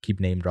 to keep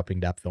name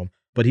dropping that film,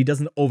 but he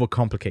doesn't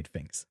overcomplicate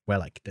things where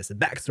like there's a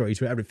backstory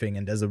to everything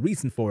and there's a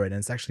reason for it and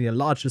it's actually a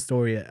larger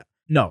story.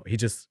 No, he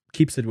just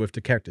keeps it with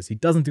the characters. He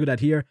doesn't do that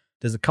here.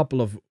 There's a couple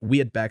of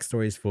weird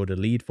backstories for the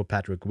lead, for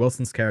Patrick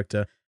Wilson's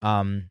character.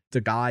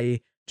 The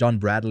guy, John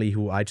Bradley,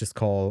 who I just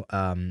call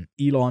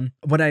Elon.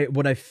 What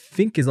I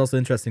think is also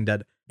interesting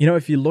that, you know,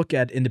 if you look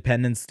at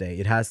Independence Day,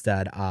 it has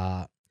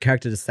that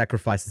character that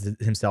sacrifices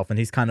himself, and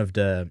he's kind of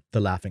the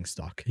laughing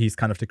stock. He's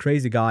kind of the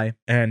crazy guy.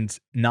 And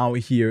now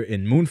here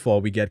in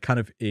Moonfall, we get kind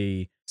of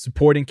a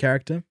supporting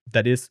character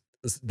that is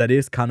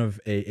kind of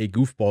a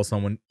goofball,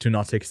 someone to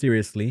not take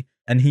seriously,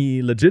 and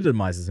he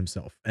legitimizes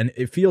himself. And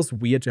it feels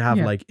weird to have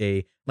like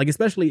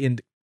especially in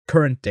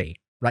current day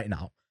right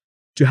now,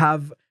 to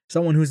have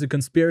someone who's a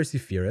conspiracy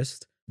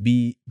theorist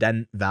be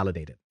then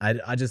validated.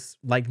 I just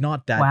like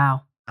not that.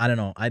 Wow. I don't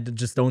know. I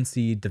just don't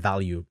see the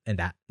value in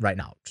that right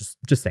now.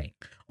 Just saying.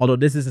 Although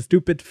this is a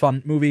stupid,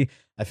 fun movie,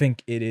 I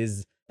think it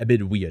is a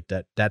bit weird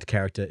that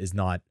character is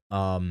not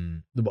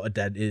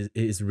that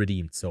is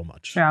redeemed so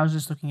much. Yeah, I was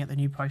just looking at the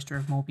new poster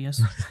of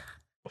Morbius.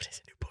 What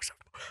is a new poster?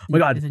 Oh my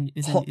god!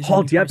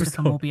 Halt the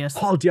episode.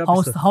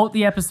 Halt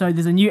the episode.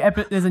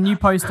 There's a new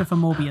poster for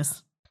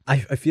Morbius. I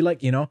feel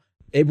like, you know,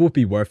 it would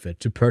be worth it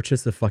to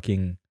purchase a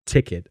fucking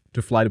ticket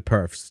to fly to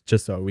Perth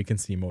just so we can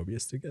see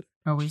Morbius together.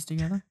 Always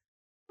together.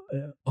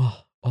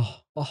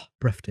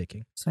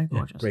 Breathtaking. So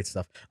gorgeous. Yeah, great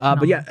stuff.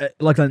 But yeah,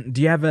 Lachlan,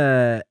 do you have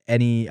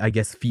any, I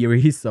guess,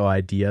 theories or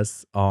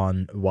ideas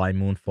on why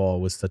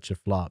Moonfall was such a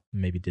flop?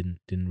 Maybe didn't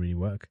really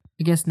work.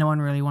 I guess no one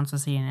really wants to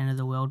see an end of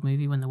the world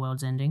movie when the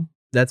world's ending.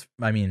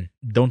 I mean,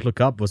 Don't Look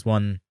Up was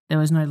one. There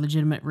was no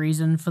legitimate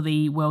reason for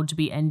the world to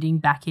be ending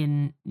back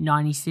in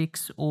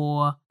 96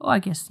 or I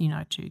guess,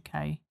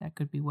 2K. That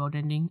could be world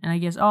ending. And I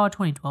guess,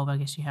 2012, I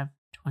guess you have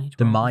 2012.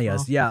 The Mayas,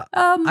 well. yeah.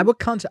 I would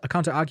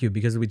counter argue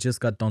because we just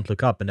got Don't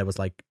Look Up and that was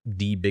like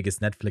the biggest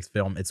Netflix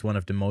film. It's one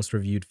of the most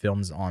reviewed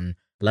films on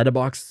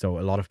Letterboxd, so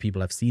a lot of people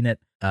have seen it.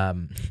 Yeah,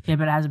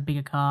 but it has a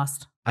bigger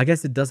cast. I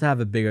guess it does have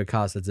a bigger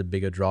cast. It's a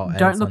bigger draw.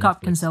 Don't Look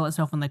Up can sell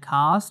itself on the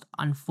cast.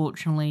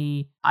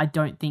 Unfortunately, I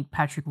don't think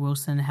Patrick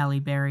Wilson, Halle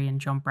Berry, and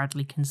John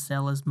Bradley can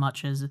sell as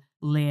much as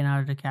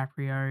Leonardo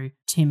DiCaprio,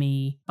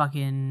 Timmy,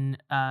 fucking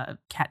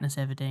Katniss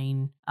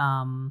Everdeen.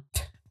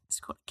 It's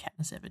called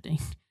Katniss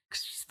Everdeen.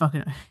 She's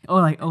fucking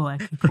all I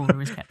can call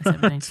her is Katniss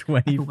Everdeen.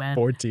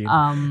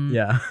 2014.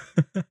 Yeah.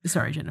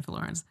 Sorry, Jennifer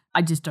Lawrence.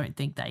 I just don't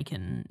think they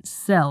can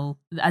sell,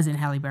 as in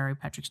Halle Berry,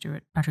 Patrick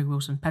Stewart.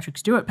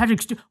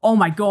 Oh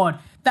my god,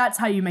 that's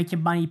how you make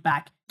your money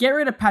back. Get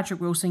rid of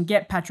Patrick Wilson,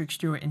 get Patrick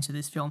Stewart into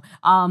this film.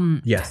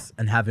 Yes,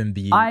 and have him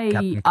be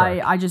Captain Kirk.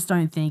 I just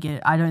don't think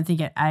it. I don't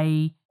think it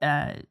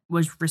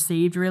was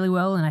received really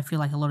well, and I feel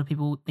like a lot of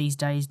people these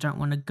days don't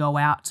want to go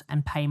out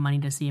and pay money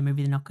to see a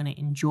movie they're not going to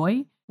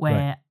enjoy.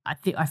 Where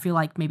I feel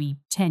like maybe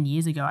 10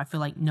 years ago, I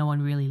feel like no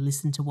one really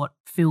listened to what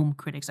film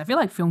critics. I feel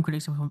like film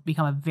critics have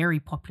become a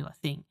very popular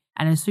thing.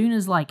 And as soon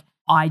as like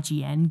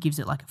IGN gives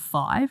it like a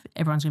 5,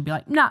 everyone's going to be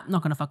like, nah,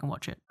 not going to fucking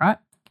watch it, right?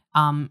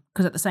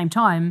 Because at the same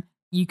time,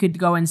 you could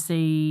go and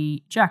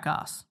see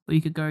Jackass, or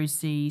you could go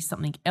see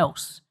something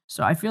else.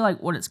 So I feel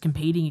like what it's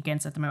competing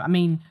against at the moment. I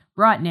mean,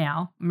 right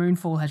now,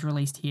 Moonfall has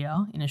released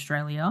here in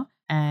Australia,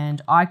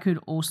 and I could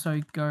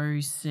also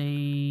go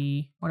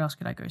see. What else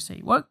could I go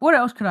see? What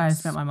else could I have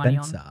spent my money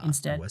on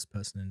instead? Worst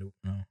person in the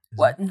no.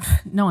 What?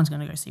 No one's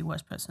going to go see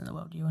worst person in the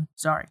world, Ewan.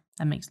 Sorry,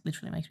 that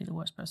literally makes me the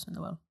worst person in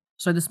the world.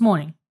 So this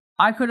morning,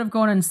 I could have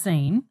gone and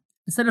seen,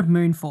 instead of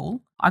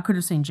Moonfall, I could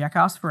have seen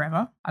Jackass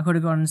Forever. I could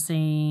have gone and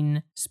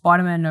seen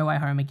Spider-Man No Way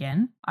Home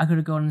again. I could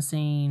have gone and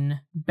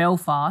seen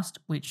Belfast,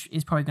 which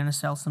is probably going to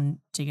sell some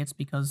tickets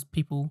because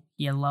people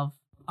here love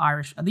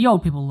Irish. The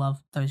old people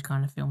love those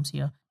kind of films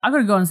here. I could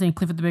have gone and seen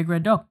Clifford the Big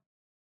Red Dog.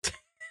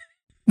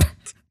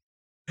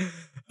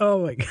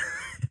 Oh my god.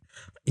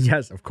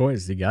 Yes, of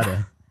course, you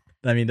gotta.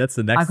 I mean, that's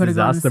the next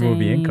disaster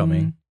movie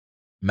incoming.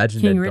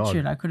 Imagine King that dog.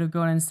 Richard. I could have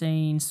gone and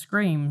seen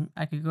Scream.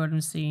 I could have gone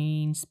and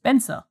seen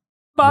Spencer.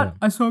 But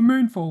I saw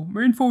Moonfall.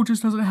 Moonfall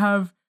just doesn't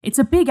have... It's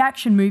a big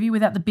action movie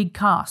without the big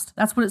cast.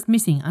 That's what it's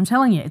missing. I'm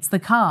telling you, it's the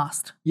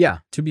cast. Yeah,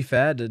 to be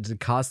fair, the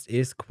cast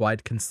is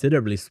quite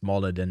considerably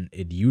smaller than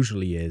it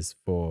usually is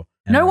for...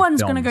 No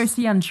one's going to go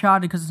see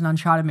Uncharted because it's an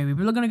Uncharted movie.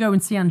 People are going to go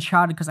and see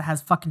Uncharted because it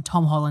has fucking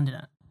Tom Holland in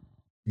it.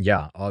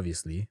 Yeah,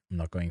 obviously. I'm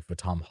not going for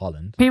Tom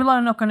Holland. People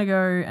are not going to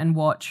go and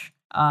watch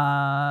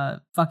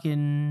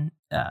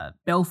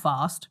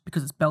Belfast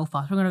because it's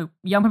Belfast.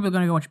 Young people are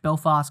going to go watch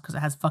Belfast because it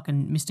has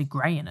fucking Mr.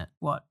 Grey in it.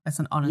 What? That's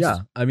an honest... Yeah,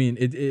 I mean,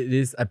 it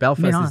is...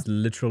 Belfast is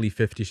literally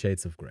 50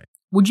 Shades of Grey.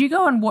 Would you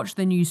go and watch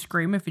the new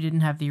Scream if it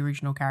didn't have the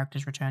original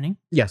characters returning?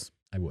 Yes,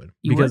 I would.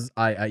 You because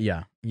would?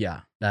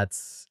 Yeah,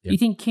 that's... Do you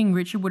think King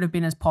Richard would have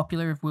been as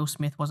popular if Will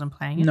Smith wasn't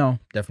playing it? No,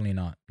 definitely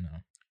not. No.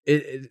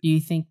 Do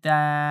you think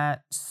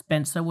that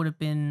Spencer would have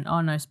been...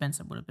 Oh, no,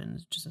 Spencer would have been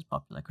just as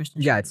popular.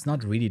 Christian. Yeah, it's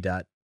not really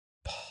that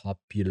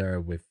popular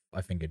with,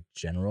 I think, a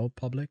general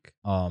public.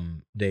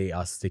 They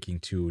are sticking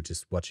to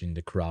just watching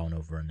The Crown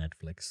over on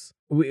Netflix.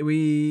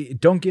 We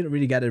don't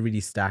really get a really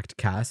stacked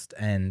cast,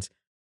 and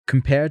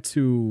compared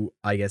to,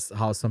 I guess,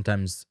 how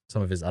sometimes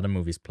some of his other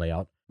movies play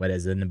out, where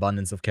there's an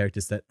abundance of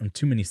characters that and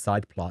too many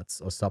side plots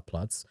or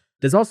subplots,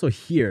 there's also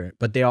here,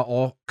 but they are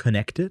all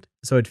connected,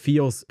 so it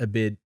feels a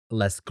bit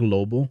less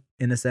global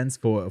in a sense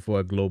for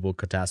a global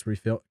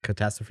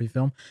catastrophe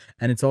film,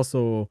 and it's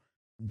also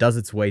does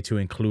its way to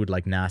include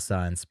like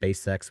NASA and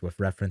SpaceX with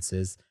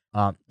references.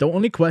 The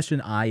only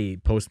question I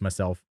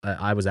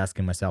was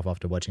asking myself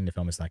after watching the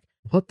film is like,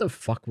 what the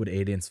fuck would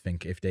aliens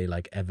think if they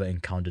like ever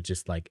encountered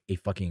just like a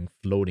fucking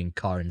floating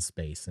car in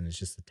space and it's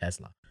just a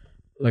Tesla?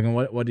 Like,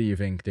 what do you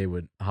think they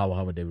would?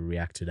 How would they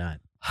react to that?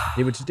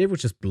 They would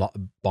just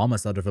bomb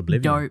us out of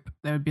oblivion. Dope.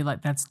 They would be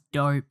like, that's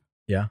dope.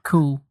 Yeah.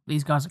 Cool.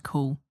 These guys are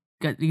cool.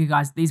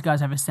 These guys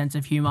have a sense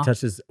of humor. It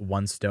touches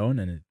one stone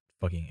and it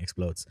fucking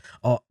explodes.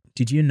 Oh,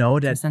 did you know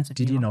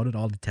that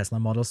all the Tesla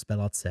models spell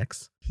out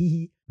sex? Hee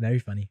hee. Very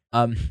funny.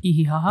 Hee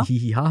hee ha ha. Hee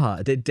hee ha ha.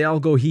 They all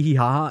go hee hee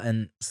ha ha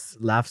and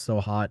laugh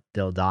so hard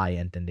they'll die,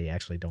 and then they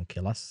actually don't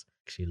kill us.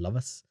 Actually love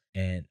us,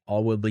 and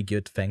all will be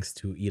good thanks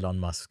to Elon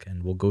Musk,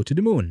 and we'll go to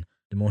the moon.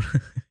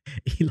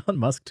 Elon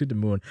Musk to the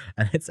moon,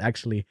 and it's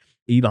actually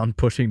Elon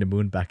pushing the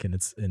moon back in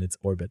its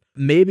orbit.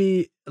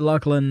 Maybe,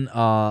 Lachlan,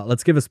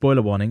 let's give a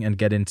spoiler warning and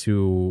get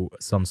into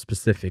some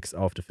specifics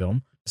of the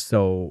film.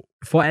 So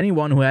for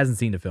anyone who hasn't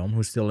seen the film,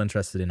 who's still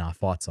interested in our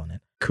thoughts on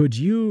it, could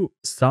you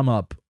sum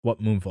up what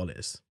Moonfall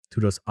is to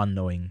those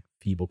unknowing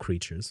feeble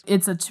creatures?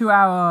 It's a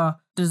 2-hour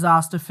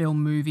disaster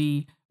film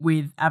movie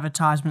with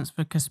advertisements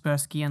for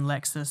Kaspersky and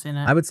Lexus in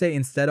it. I would say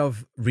instead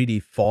of really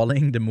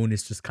falling, the moon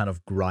is just kind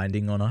of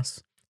grinding on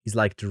us. He's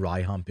like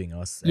dry humping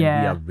us, and we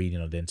are really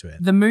not into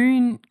it. The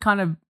moon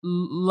kind of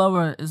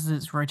lowers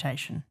its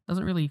rotation.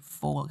 Doesn't really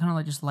fall. It kind of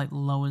like just like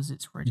lowers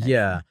its rotation.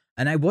 Yeah.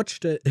 And I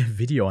watched a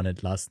video on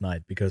it last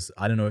night because,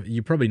 I don't know,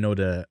 you probably know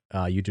the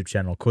YouTube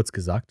channel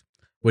Kurzgesagt,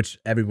 which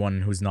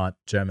everyone who's not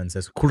German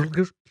says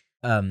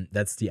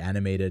that's the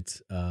animated,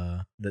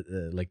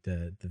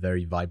 the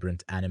very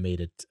vibrant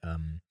animated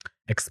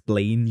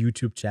explain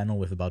YouTube channel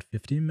with about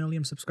 15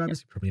 million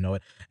subscribers. You probably know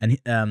it.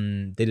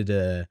 And they did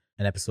an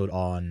episode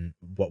on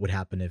what would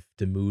happen if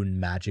the moon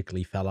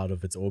magically fell out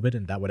of its orbit,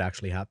 and that would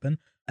actually happen.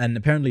 And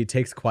apparently it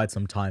takes quite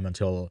some time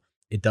until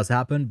it does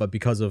happen, but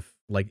because of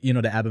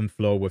the ebb and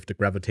flow with the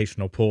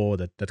gravitational pull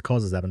that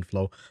causes ebb and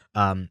flow,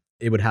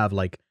 it would have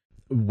like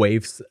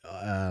waves,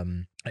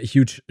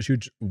 huge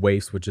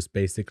waves would just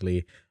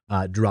basically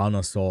drown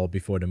us all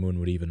before the moon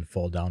would even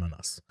fall down on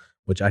us,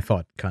 which I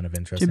thought kind of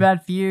interesting. Too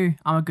bad for you.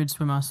 I'm a good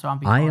swimmer, so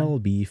I'll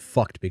be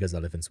fucked because I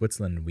live in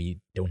Switzerland. We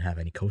don't have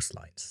any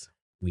coastlines.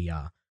 We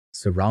are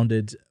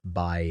surrounded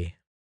by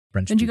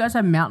French Didn't people. You guys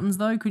have mountains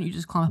though? Couldn't you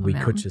just climb up a mountain?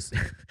 We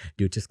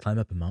could just climb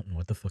up a mountain.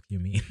 What the fuck you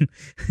mean?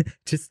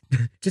 just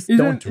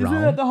don't drown.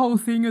 Isn't that the whole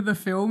thing of the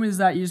film is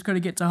that you just got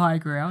to get to high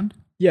ground?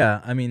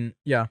 Yeah, I mean,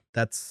 yeah,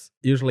 that's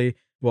usually,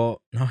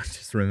 well, no,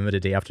 just remember the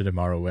day after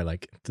tomorrow where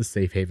like the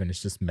safe haven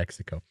is just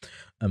Mexico.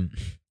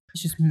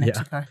 It's just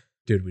Mexico. Yeah.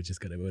 Dude, we just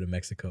gotta go to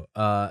Mexico.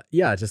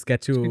 Just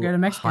get to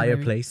a higher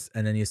place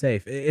and then you're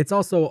safe. It's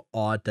also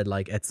odd that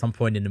like at some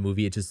point in the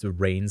movie it just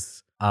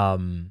rains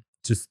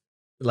just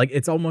like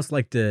it's almost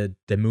like the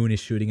moon is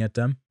shooting at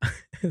them.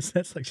 So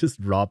it's like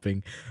just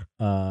dropping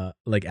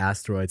like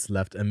asteroids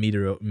left and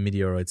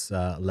meteoroids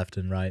left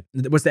and right.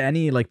 Was there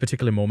any like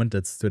particular moment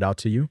that stood out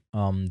to you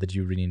that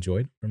you really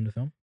enjoyed from the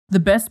film? The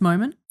best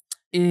moment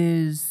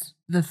is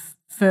the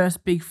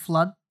first big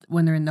flood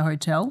when they're in the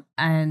hotel,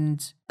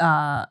 and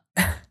I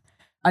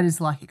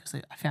just like it because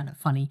I found it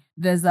funny.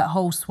 There's that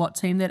whole SWAT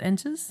team that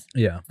enters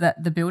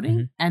the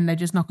building, and they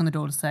just knock on the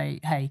door to say,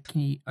 "Hey, can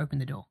you open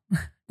the door?"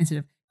 Instead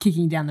of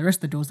kicking down the rest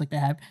of the doors like they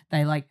have,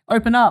 they like,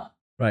 "Open up,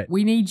 right?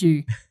 We need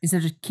you." Instead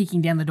of just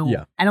kicking down the door.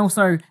 Yeah. And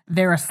also,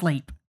 they're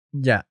asleep.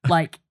 Yeah.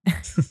 Like,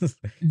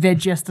 they're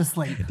just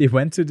asleep. They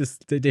went to this,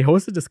 they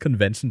hosted this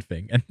convention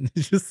thing and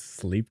they just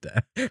sleep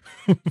there.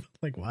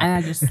 Like, wow. And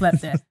I just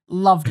slept there.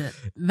 Loved it.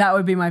 That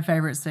would be my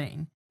favorite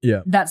scene.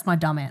 Yeah. That's my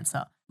dumb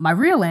answer. My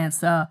real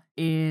answer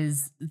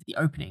is the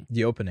opening.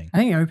 The opening. I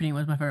think the opening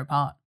was my favorite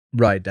part.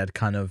 Right. That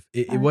kind of,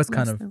 it was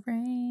kind of. The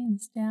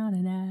rain's down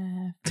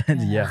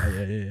and yeah,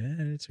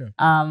 true.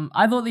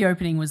 I thought the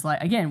opening was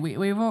like, again,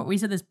 we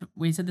said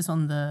this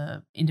on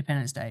the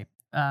Independence Day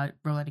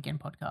Roll It Again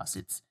podcast.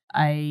 It's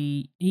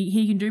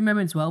he can do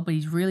moments well, but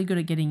he's really good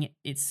at getting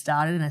it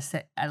started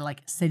and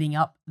like setting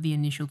up the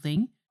initial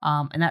thing.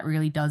 And that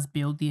really does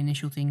build the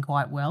initial thing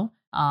quite well.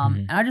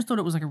 And I just thought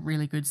it was like a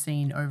really good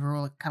scene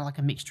overall, kind of like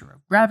a mixture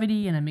of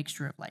gravity and a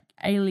mixture of like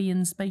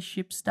alien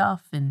spaceship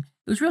stuff, and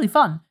it was really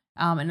fun.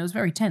 And it was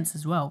very tense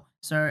as well.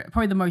 So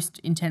probably the most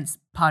intense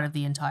part of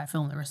the entire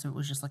film. The rest of it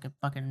was just like a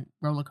fucking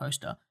roller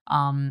coaster.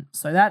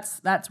 So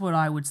that's what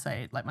I would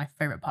say like my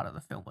favorite part of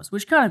the film was,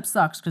 which kind of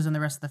sucks because in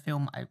the rest of the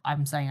film,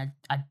 I'm saying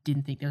I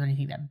didn't think there was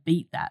anything that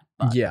beat that.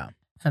 But yeah.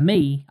 For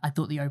me, I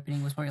thought the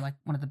opening was probably like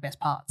one of the best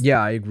parts. Yeah,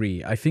 I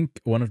agree. I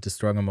think one of the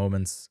stronger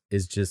moments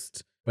is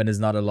just when there's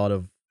not a lot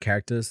of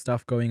character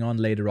stuff going on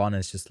later on.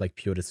 It's just like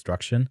pure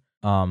destruction.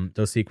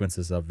 Those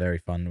sequences are very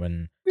fun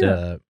when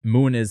the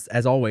moon is,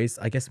 as always,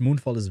 I guess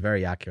Moonfall is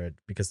very accurate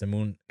because the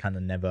moon kind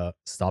of never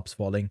stops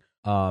falling.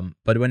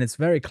 But when it's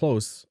very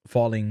close,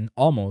 falling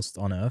almost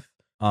on Earth,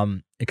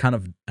 it kind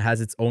of has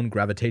its own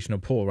gravitational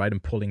pull, right?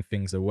 And pulling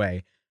things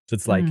away. So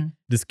it's like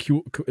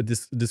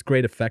this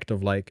great effect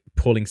of like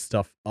pulling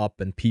stuff up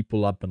and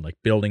people up and like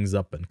buildings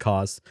up and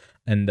cars.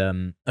 And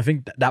I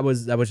think that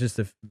was just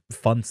a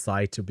fun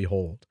sight to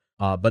behold.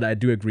 But I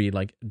do agree,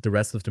 like the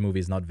rest of the movie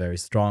is not very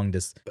strong.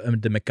 This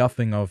the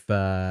MacGuffin of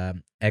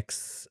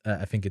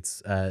I think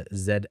it's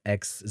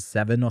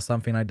ZX7 or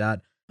something like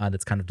that.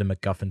 That's kind of the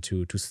MacGuffin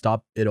to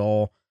stop it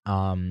all.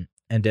 And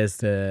there's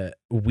the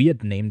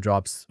weird name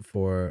drops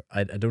for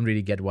I don't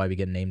really get why we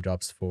get name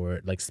drops for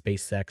like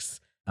SpaceX.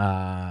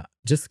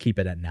 Just keep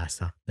it at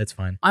NASA. That's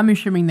fine. I'm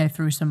assuming they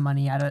threw some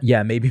money at it.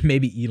 Yeah,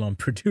 maybe Elon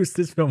produced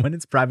this film when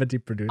it's privately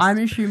produced. I'm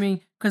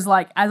assuming because,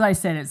 like, as I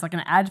said, it's like an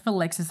ad for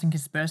Lexus and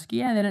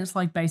Kaspersky, and then it's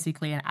like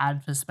basically an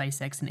ad for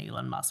SpaceX and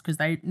Elon Musk because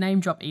they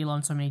name drop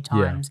Elon so many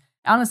times.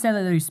 I understand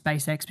that they do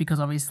SpaceX because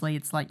obviously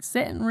it's like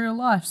set in real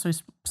life, so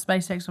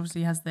SpaceX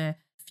obviously has their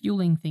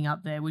fueling thing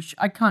up there, which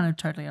I kind of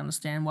totally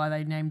understand why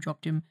they name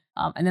dropped him.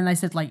 And then they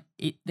said like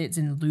it's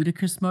in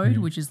ludicrous mode,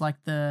 which is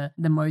like the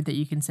mode that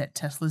you can set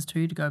Teslas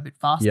to go a bit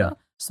faster. Yeah.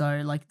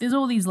 So like there's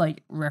all these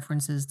like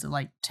references to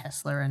like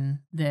Tesla and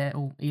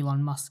or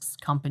Elon Musk's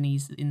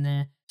companies in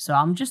there. So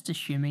I'm just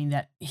assuming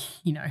that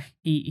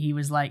he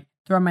was like,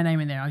 throw my name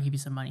in there, I'll give you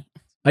some money.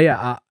 Oh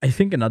yeah, I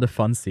think another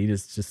fun scene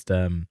is just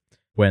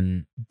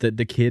when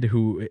the kid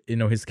who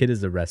his kid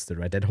is arrested,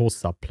 right? That whole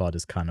subplot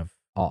is kind of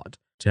odd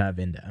to have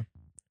in there.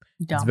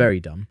 Dumb. It's very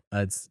dumb.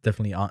 It's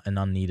definitely an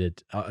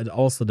unneeded.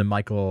 Also, the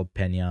Michael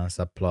Pena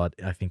subplot,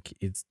 I think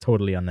it's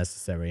totally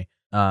unnecessary.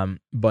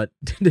 But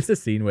there's a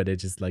scene where they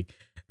just like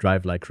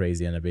drive like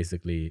crazy and they're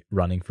basically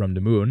running from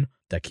the moon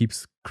that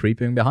keeps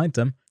creeping behind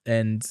them.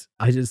 And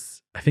I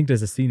think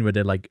there's a scene where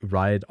they like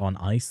ride on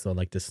ice or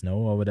like the snow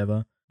or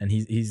whatever. And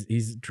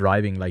he's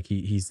driving like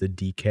he's the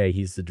DK,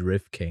 he's the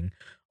drift king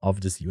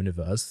of this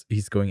universe.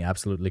 He's going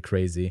absolutely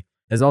crazy.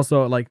 There's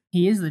also like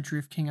he is the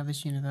drift king of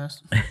this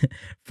universe.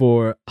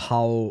 For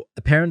how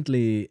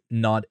apparently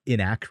not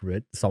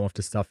inaccurate some of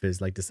the stuff is,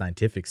 like the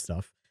scientific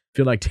stuff. I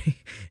feel like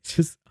it's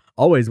just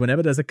always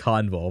whenever there's a car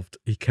involved,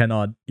 he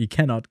cannot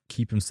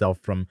keep himself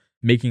from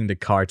making the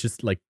car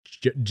just like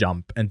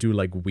jump and do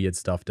like weird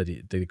stuff that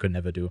he could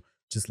never do.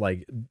 Just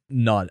like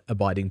not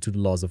abiding to the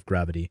laws of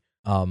gravity.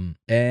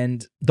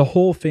 And the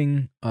whole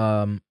thing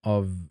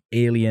of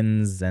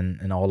aliens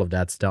and all of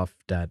that stuff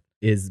that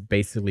is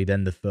basically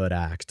then the third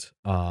act,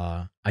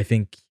 I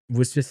think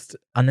was just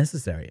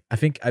unnecessary. I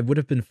think I would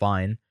have been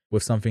fine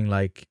with something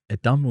like a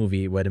dumb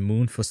movie where the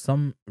moon, for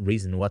some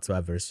reason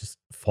whatsoever, is just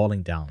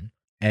falling down.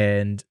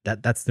 And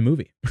that's the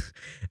movie.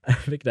 I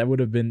think that would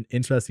have been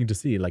interesting to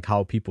see, like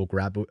how people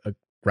grapple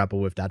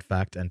with that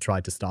fact and try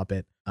to stop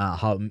it.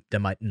 How there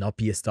might not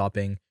be a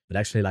stopping, but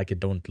actually like a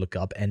don't look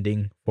up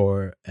ending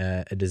for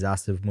a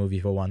disaster movie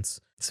for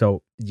once.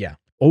 So yeah.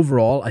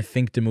 Overall, I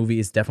think the movie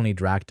is definitely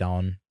dragged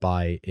down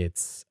by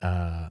its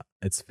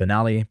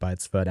finale, by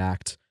its third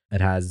act.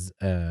 It has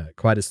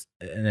quite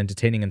an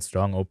entertaining and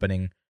strong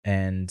opening,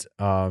 And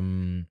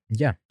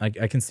yeah,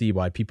 I can see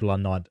why people are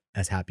not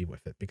as happy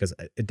with it, because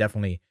it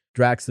definitely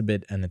drags a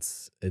bit, and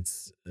it's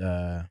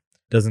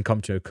doesn't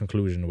come to a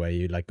conclusion where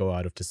you like go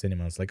out of the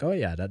cinema and it's like, oh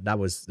yeah, that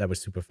was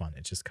super fun.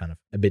 It's just kind of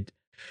a bit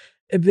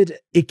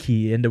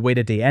icky in the way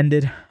that they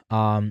ended.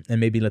 And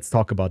maybe let's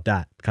talk about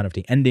that, kind of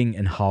the ending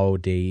and how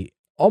they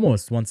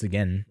almost once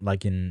again,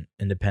 like in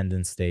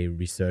Independence Day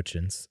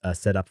Resurgence,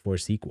 set up for a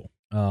sequel.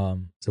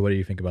 So what do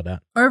you think about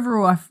that?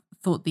 Overall, I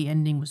thought the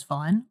ending was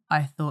fine.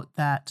 I thought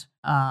that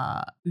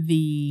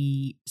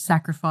the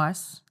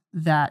sacrifice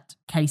that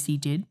Casey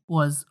did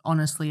was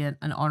honestly an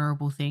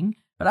honorable thing.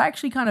 But I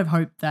actually kind of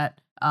hoped that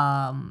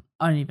I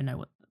don't even know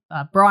what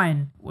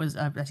Brian was.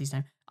 That's his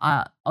name.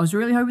 I was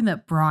really hoping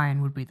that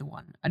Brian would be the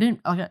one. I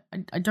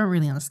don't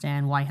really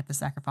understand why he had to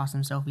sacrifice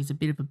himself. He's a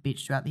bit of a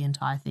bitch throughout the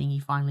entire thing. He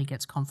finally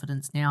gets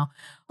confidence now.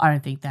 I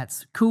don't think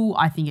that's cool.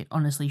 I think it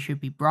honestly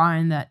should be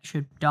Brian that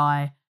should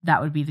die.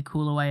 That would be the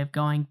cooler way of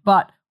going.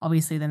 But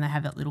obviously then they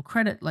have that little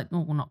credit, like,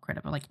 well, not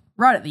credit, but like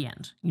right at the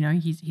end, you know,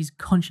 his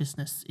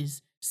consciousness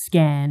is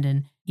scanned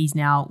and he's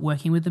now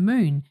working with the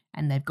moon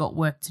and they've got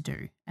work to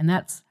do. And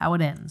that's how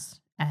it ends.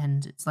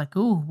 And it's like,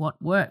 oh,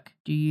 what work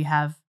do you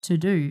have to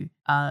do?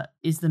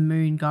 Is the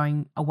moon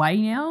going away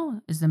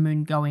now? Is the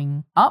moon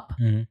going up?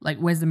 Mm-hmm. Like,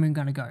 where's the moon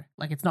going to go?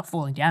 Like, it's not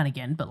falling down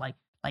again, but like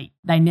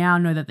they now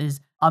know that there's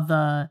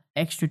other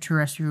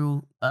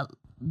extraterrestrial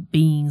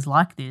beings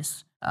like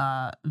this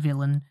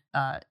villain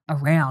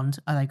around.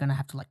 Are they going to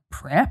have to like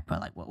prep, or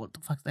like what the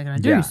fuck are they going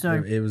to do? Yeah,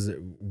 So it was a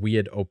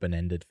weird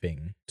open-ended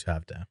thing to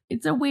have there.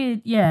 it's a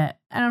weird, yeah.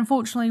 And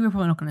unfortunately, we're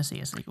probably not going to see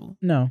a sequel.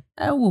 No.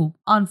 Well,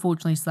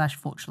 unfortunately /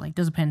 fortunately, it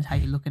does depend how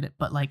you look at it.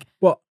 But like,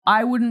 Well,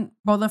 I wouldn't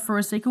bother for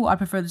a sequel. I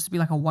prefer this to be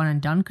like a one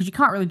and done, because you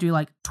can't really do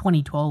like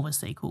 2012 a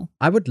sequel.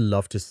 I would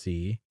love to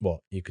see,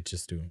 well, you could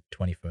just do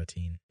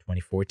 2013,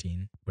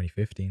 2014,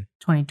 2015.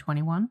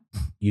 2021.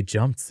 You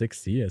jumped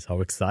 6 years. How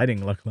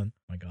exciting, Lachlan.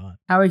 Oh my God.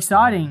 How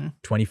exciting.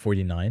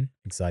 2049.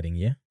 Exciting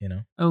year, you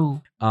know?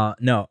 Oh,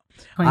 No.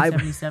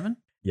 2077.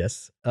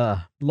 Yes.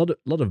 Lot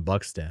of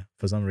bugs there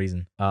for some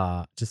reason.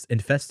 Just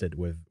infested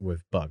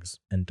with bugs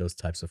and those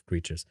types of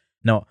creatures.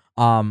 No.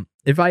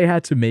 If I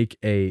had to make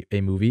a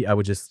movie, I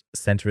would just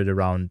center it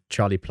around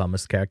Charlie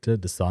Plummer's character,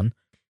 the son,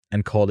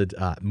 and call it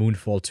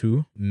Moonfall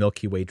 2,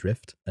 Milky Way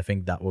Drift. I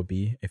think that would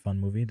be a fun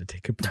movie that they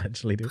could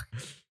potentially do.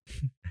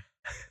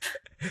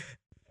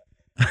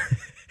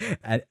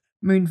 And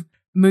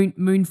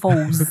Moon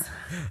falls.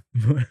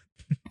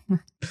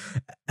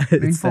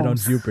 It's set on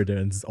falls. Jupiter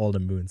and it's all the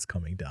moons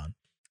coming down.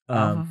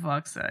 Oh, for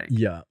fuck's sake.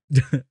 Yeah.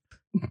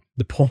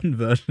 The porn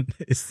version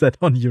is set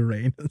on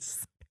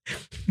Uranus.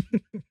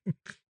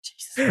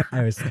 Jesus.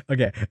 Anyways,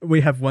 okay,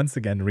 we have once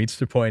again reached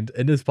the point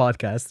in this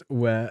podcast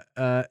where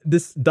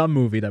this dumb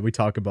movie that we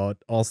talk about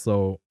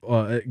also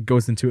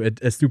goes into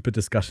a stupid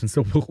discussion.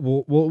 So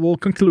we'll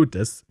conclude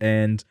this,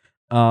 and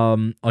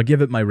I'll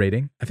give it my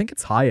rating. I think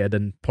it's higher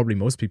than probably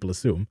most people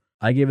assume.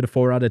 I gave it a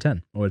 4 out of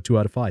 10 or a 2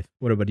 out of 5.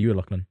 What about you,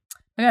 Lachlan?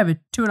 I gave it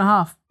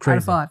 2.5 out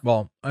of 5.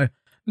 Well,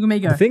 Look at me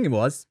go. the thing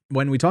was,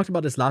 when we talked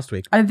about this last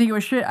week, I didn't think it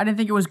was shit. I didn't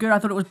think it was good. I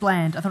thought it was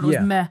bland. I thought it was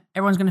Yeah. meh.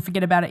 Everyone's going to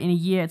forget about it in a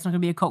year. It's not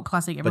going to be a cult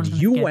classic. Everyone's but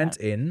gonna you forget went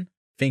about it. in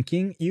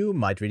thinking you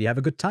might really have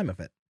a good time of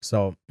it.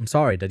 So I'm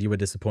sorry that you were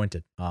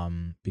disappointed.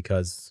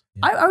 Because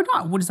I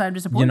wouldn't say I'm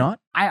disappointed. You're not?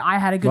 I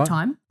had a good What?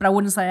 time, but I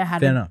wouldn't say I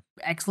had Fair an enough.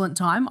 excellent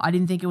time. I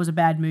didn't think it was a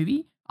bad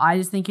movie. I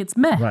just think it's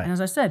meh. Right. And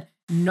as I said,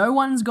 no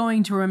one's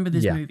going to remember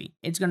this Yeah. movie.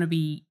 It's going to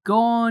be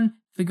gone,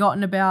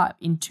 forgotten about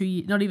in 2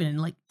 years, not even in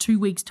like 2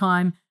 weeks'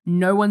 time.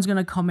 No one's going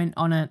to comment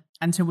on it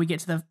until we get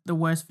to the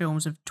worst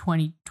films of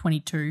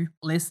 2022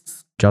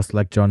 lists Just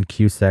like John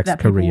Cusack's that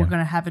people career. were going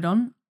to have it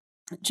on.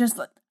 Just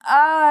like,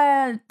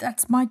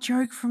 that's my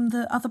joke from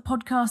the other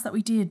podcast that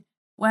we did.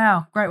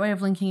 Wow, great way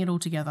of linking it all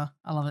together.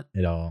 I love it.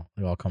 It all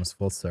comes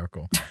full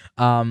circle.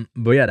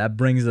 But yeah, that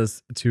brings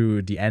us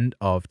to the end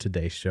of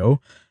today's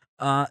show.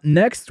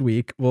 Next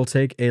week we'll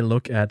take a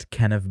look at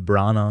Kenneth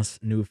Branagh's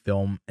new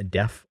film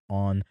Death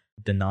on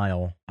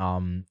Denial.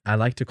 I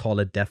like to call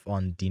it Death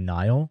on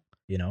Denial,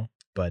 you know,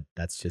 but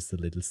that's just a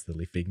little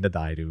silly thing that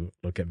I do.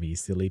 Look at me,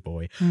 silly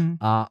boy.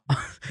 All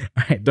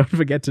right, don't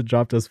forget to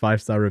drop those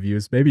 5-star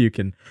reviews. Maybe you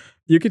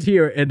could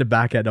hear in the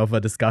back end of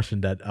a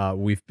discussion that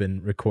we've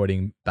been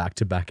recording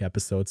back-to-back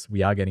episodes.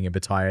 We are getting a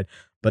bit tired,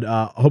 but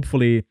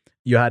hopefully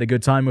you had a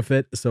good time with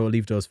it. So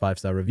leave those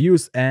 5-star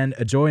reviews and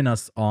join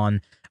us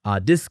on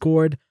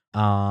Discord,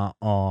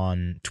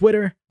 on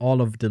Twitter.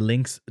 All of the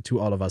links to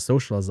all of our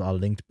socials are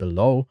linked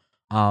below.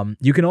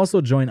 You can also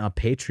join our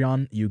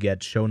Patreon. You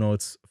get show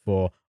notes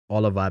for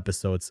all of our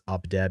episodes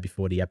up there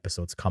before the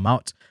episodes come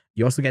out.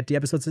 You also get the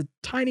episodes a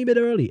tiny bit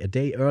early, a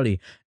day early,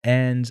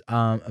 and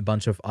a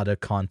bunch of other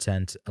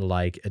content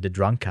like the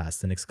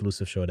Drunkcast, an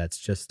exclusive show that's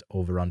just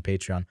over on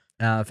Patreon.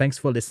 Thanks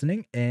for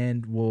listening,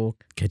 and we'll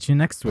catch you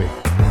next week.